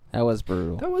brutal. That was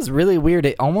brutal. That was really weird.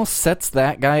 It almost sets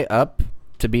that guy up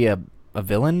to be a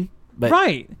villain. But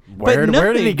right. where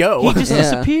but did he go? He just Yeah.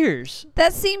 disappears.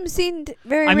 That seemed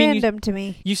very I mean, random to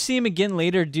me. You see him again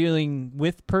later dealing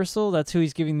with Purcell. That's who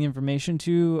he's giving the information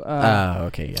to.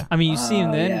 Okay, yeah. I mean, you see him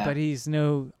Oh, then, yeah. but he's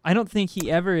no. I don't think he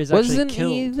ever is actually Wasn't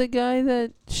killed. he the guy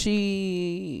that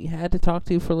she had to talk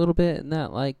to for a little bit in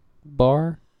that like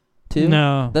bar, too?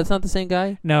 No, That's not the same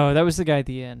guy. no, that was the guy at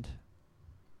the end.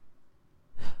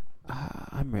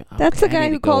 That's the guy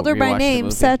who called her by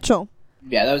name, Satchel,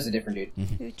 Yeah, that was a different dude.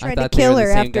 who tried to thought they kill were her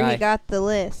the same after guy. he got the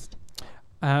list.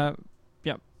 Yep.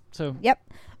 So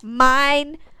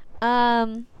Mine,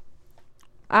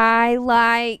 I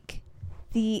like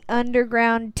the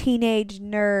underground teenage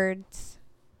nerds.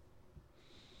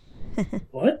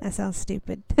 What? That sounds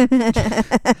stupid.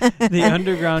 The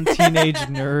underground teenage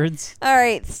nerds. All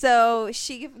right, so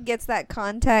she gets that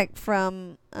contact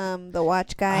from the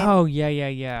watch guy. Oh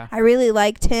yeah. I really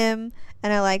liked him,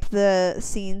 and I liked the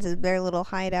scenes of their little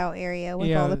hideout area with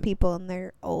Yeah. all the people in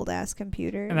their old ass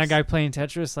computers. And that guy playing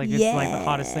Tetris, like it's like the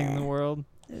hottest thing in the world.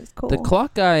 It was cool. The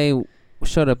clock guy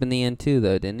showed up in the end too,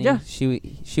 though, didn't he? Yeah.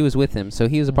 She was with him, so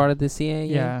he was a part of the CA.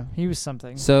 Yeah, he was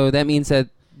something. So that means that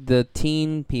the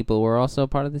teen people were also a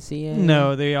part of the CA.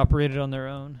 No, they operated on their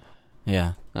own.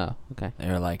 Yeah, Oh, okay. they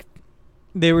were like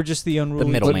They were just the unruly. the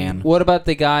middleman. What about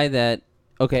the guy that?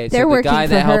 Okay, They're so the working guy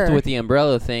for that helped her. with the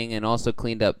umbrella thing and also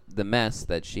cleaned up the mess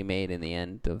that she made in the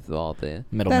end of all the.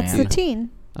 Middleman. That's the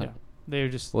teen. They were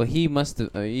just Well, he must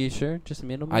have. Are you sure? Just a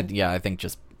middleman. I think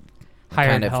just hired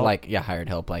kind of help. like hired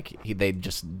help. Like they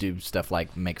just do stuff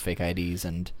like make fake IDs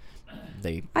and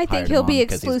they. I think hired he'll him be on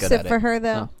 'cause he's good exclusive at for it. her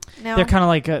though. No. They're kind of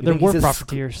like they're think war he's a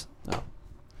profiteers.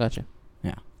 Gotcha.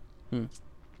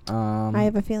 I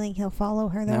have a feeling he'll follow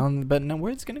her though but no,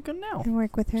 where's it gonna go now? and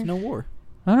work with her. There's no war.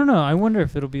 I don't know. I wonder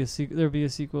if it'll be a there'll be a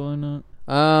sequel or not.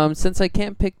 Since I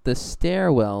can't pick the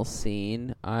stairwell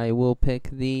scene, I will pick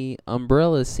the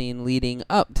umbrella scene leading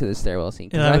up to the stairwell scene.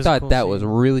 'Cause Yeah, that I was a thought cool that was scene.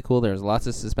 really cool. There was lots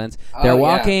of suspense. Oh, They're yeah.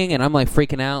 walking, and I'm like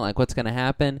freaking out, like what's gonna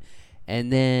happen?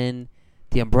 And then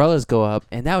the umbrellas go up,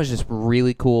 and that was just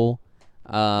really cool.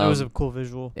 That was a cool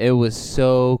visual. It was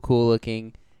so cool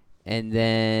looking. And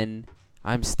then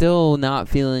I'm still not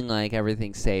feeling like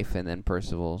everything's safe. And then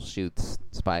Percival shoots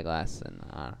Spyglass, and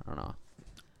I don't know.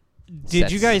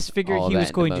 Did you Sets guys figure all he that was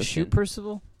into going to motion. shoot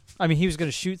Percival? I mean, he was going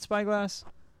to shoot Spyglass.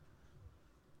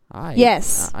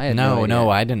 Yes. I had No, idea.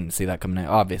 I didn't see that coming out.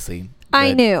 Obviously, I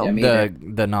the- knew. Yeah,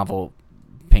 me the novel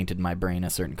painted my brain a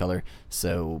certain color,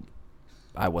 so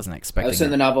I wasn't expecting. Oh, so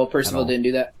in the it. novel, Percival all. didn't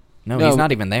do that? No, No, he's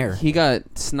not even there. He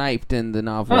got sniped in the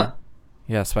novel. Huh.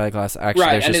 Yeah, Spyglass. Actually, Right,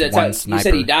 I there's knew just that's how. one You sniper.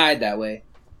 said he died that way.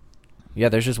 Yeah,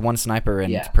 there's just one sniper,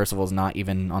 and Yeah. Percival's not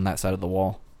even on that side of the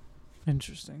wall.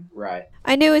 Interesting. Right.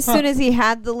 I knew as soon as he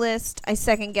had the list, I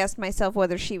second guessed myself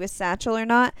whether she was Satchel or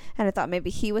not, and I thought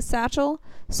maybe he was Satchel,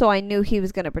 so I knew he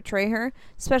was going to betray her,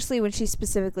 especially when she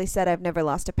specifically said, "I've never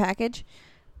lost a package."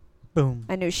 Boom.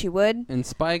 I knew she would. And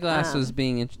Spyglass was Um,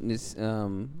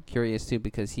 being curious too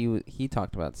because he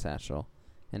talked about Satchel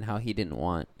and how he didn't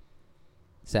want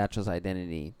Satchel's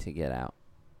identity to get out.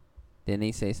 Didn't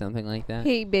he say something like that?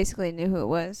 He basically knew who it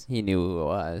was. He knew who it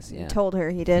was. He Yeah. told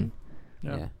her he did.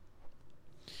 Yeah. Yeah.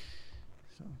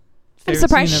 I'm Favorite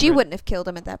surprised scene she ever? wouldn't have killed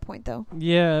him at that point, though.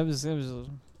 Yeah, it was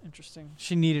interesting.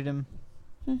 She needed him.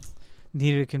 Hmm.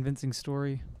 Needed a convincing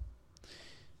story.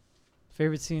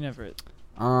 Favorite scene, Everett?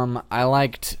 I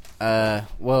liked.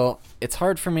 Well, it's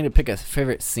hard for me to pick a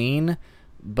favorite scene,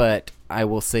 but I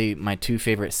will say my two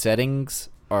favorite settings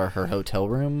are her hotel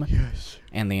room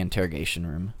and the interrogation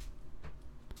room.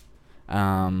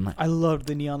 I loved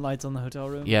the neon lights on the hotel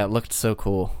room. Yeah, it looked so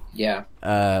cool. Yeah.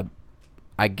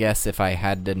 I guess if I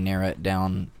had to narrow it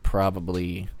down,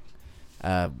 probably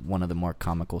one of the more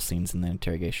comical scenes in the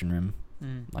interrogation room.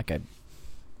 Mm. Like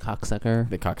Cocksucker.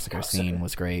 the cocksucker scene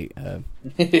was great.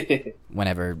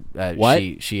 Whenever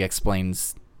What? she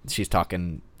explains, she's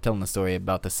telling the story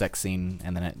about the sex scene,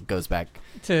 and then it goes back.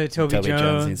 To Toby Toby Jones,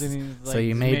 Jones. he's- And he's so like, you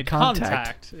he's made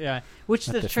contact. Yeah. Which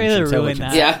With the the trailer French ruined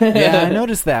intelligence. that. Yeah. Yeah, I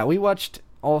noticed that. We watched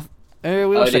we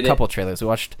watched a did it? couple trailers. We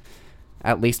watched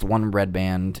at least one red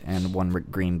band and one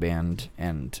green band,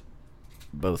 and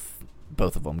both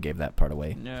of them gave that part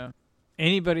away. Yeah.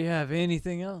 Anybody have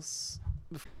anything else?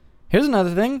 Here's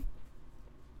another thing.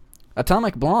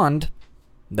 Atomic Blonde.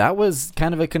 That was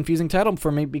kind of a confusing title for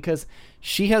me because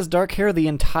she has dark hair the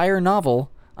entire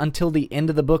novel until the end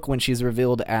of the book when she's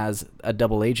revealed as a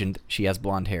double agent. She has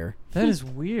blonde hair That is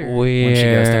weird. when she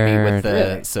goes to meet with the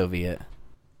Really? Soviet.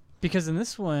 Because in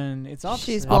this one, it's opposite.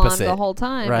 She's blonde Opposite, the whole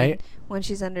time. right? And when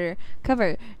she's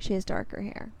undercover, she has darker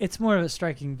hair. It's more of a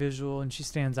striking visual, and she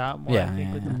stands out more, Yeah, I think,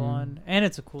 yeah, with yeah. the blonde. And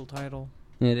it's a cool title.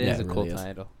 It is Yeah, a it cool really is.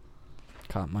 title.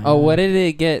 Caught my Oh, eye. what did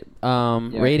it get? Yeah,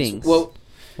 Ratings. Well,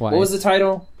 Why? what was the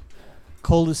title?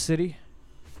 Coldest City.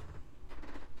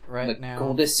 right The now?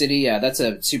 Coldest City. Yeah, that's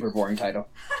a super boring title.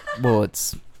 Well,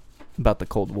 it's about the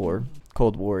Cold War.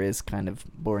 Cold War is kind of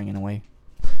boring in a way.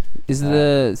 Is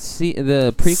the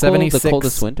prequel 76 the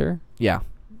coldest winter? Yeah,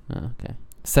 Oh, okay.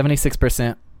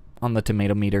 76% on the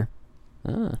tomato meter.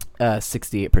 Ah,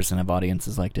 68% of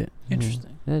audiences liked it.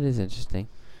 Interesting. that is interesting.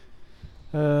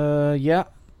 Yeah,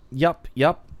 yup.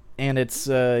 And it's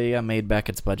made back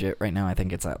its budget right now. I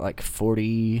think it's at like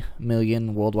 40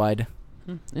 million worldwide.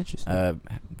 Interesting.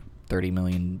 30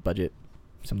 million budget,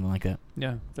 something like that.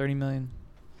 Yeah, 30 million.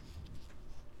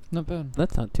 Not bad.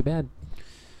 That's not too bad.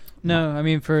 No, I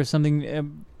mean for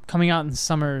something coming out in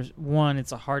summer one,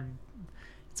 it's a hard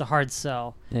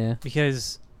sell Yeah.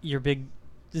 because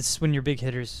this is when your big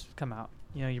hitters come out.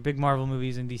 You know, your big Marvel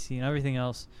movies and DC and everything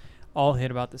else all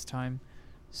hit about this time.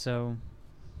 So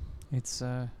it's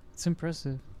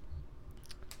impressive.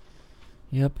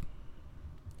 Yep.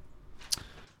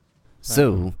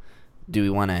 So, do we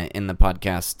want to end the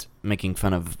podcast making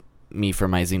fun of me for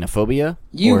my xenophobia?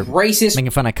 You or racist.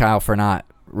 making fun of Kyle for not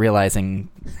realizing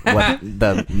what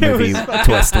the movie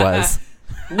twist was?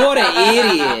 What an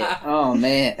idiot. Oh,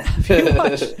 man.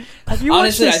 Have you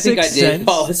Honestly, I watched The think I Sixth did Sense?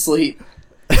 fall asleep.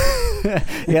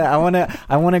 Yeah,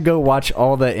 I wanna go watch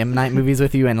all the M. Night movies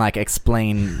with you and like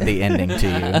explain the ending to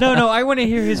you. No, I want to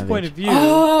hear his I point think- of view.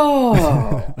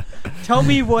 Oh. Tell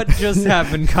me what just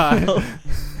happened, Kyle.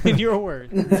 In your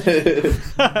words.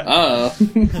 Oh.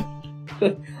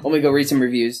 Let me go read some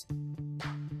reviews.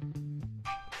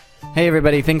 Hey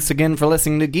everybody, thanks again for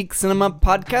listening to Geek Cinema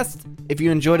Podcast. If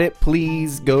you enjoyed it,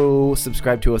 please go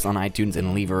subscribe to us on iTunes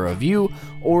and leave a review,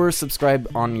 or subscribe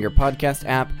on your podcast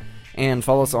app, and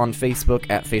follow us on Facebook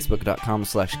at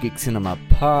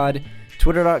facebook.com/geekcinemapod,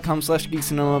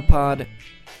 twitter.com/geekcinemapod.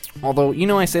 Although, you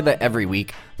know I say that every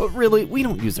week, but really, we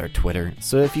don't use our Twitter.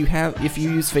 So if you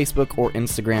use Facebook or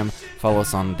Instagram, follow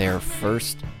us on there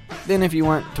first. Then if you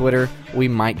want Twitter, we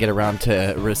might get around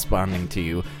to responding to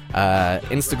you.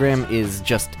 Instagram is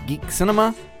just Geek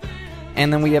Cinema.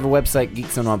 And then we have a website,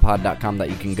 geekcinemapod.com, that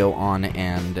you can go on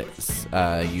and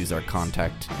use our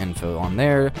contact info on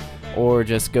there. Or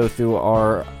just go through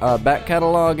our back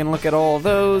catalog and look at all of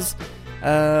those.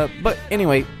 But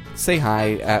anyway, say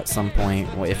hi at some point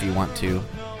if you want to.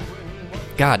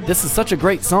 God, this is such a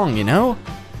great song, you know?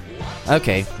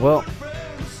 Okay, well...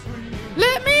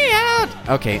 Let me out!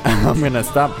 Okay, I'm gonna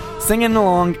stop singing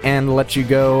along and let you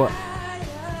go.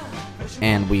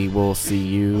 And we will see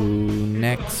you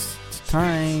next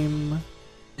time.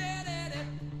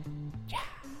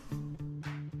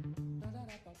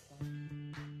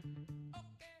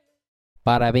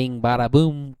 Bada bing, bada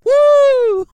boom.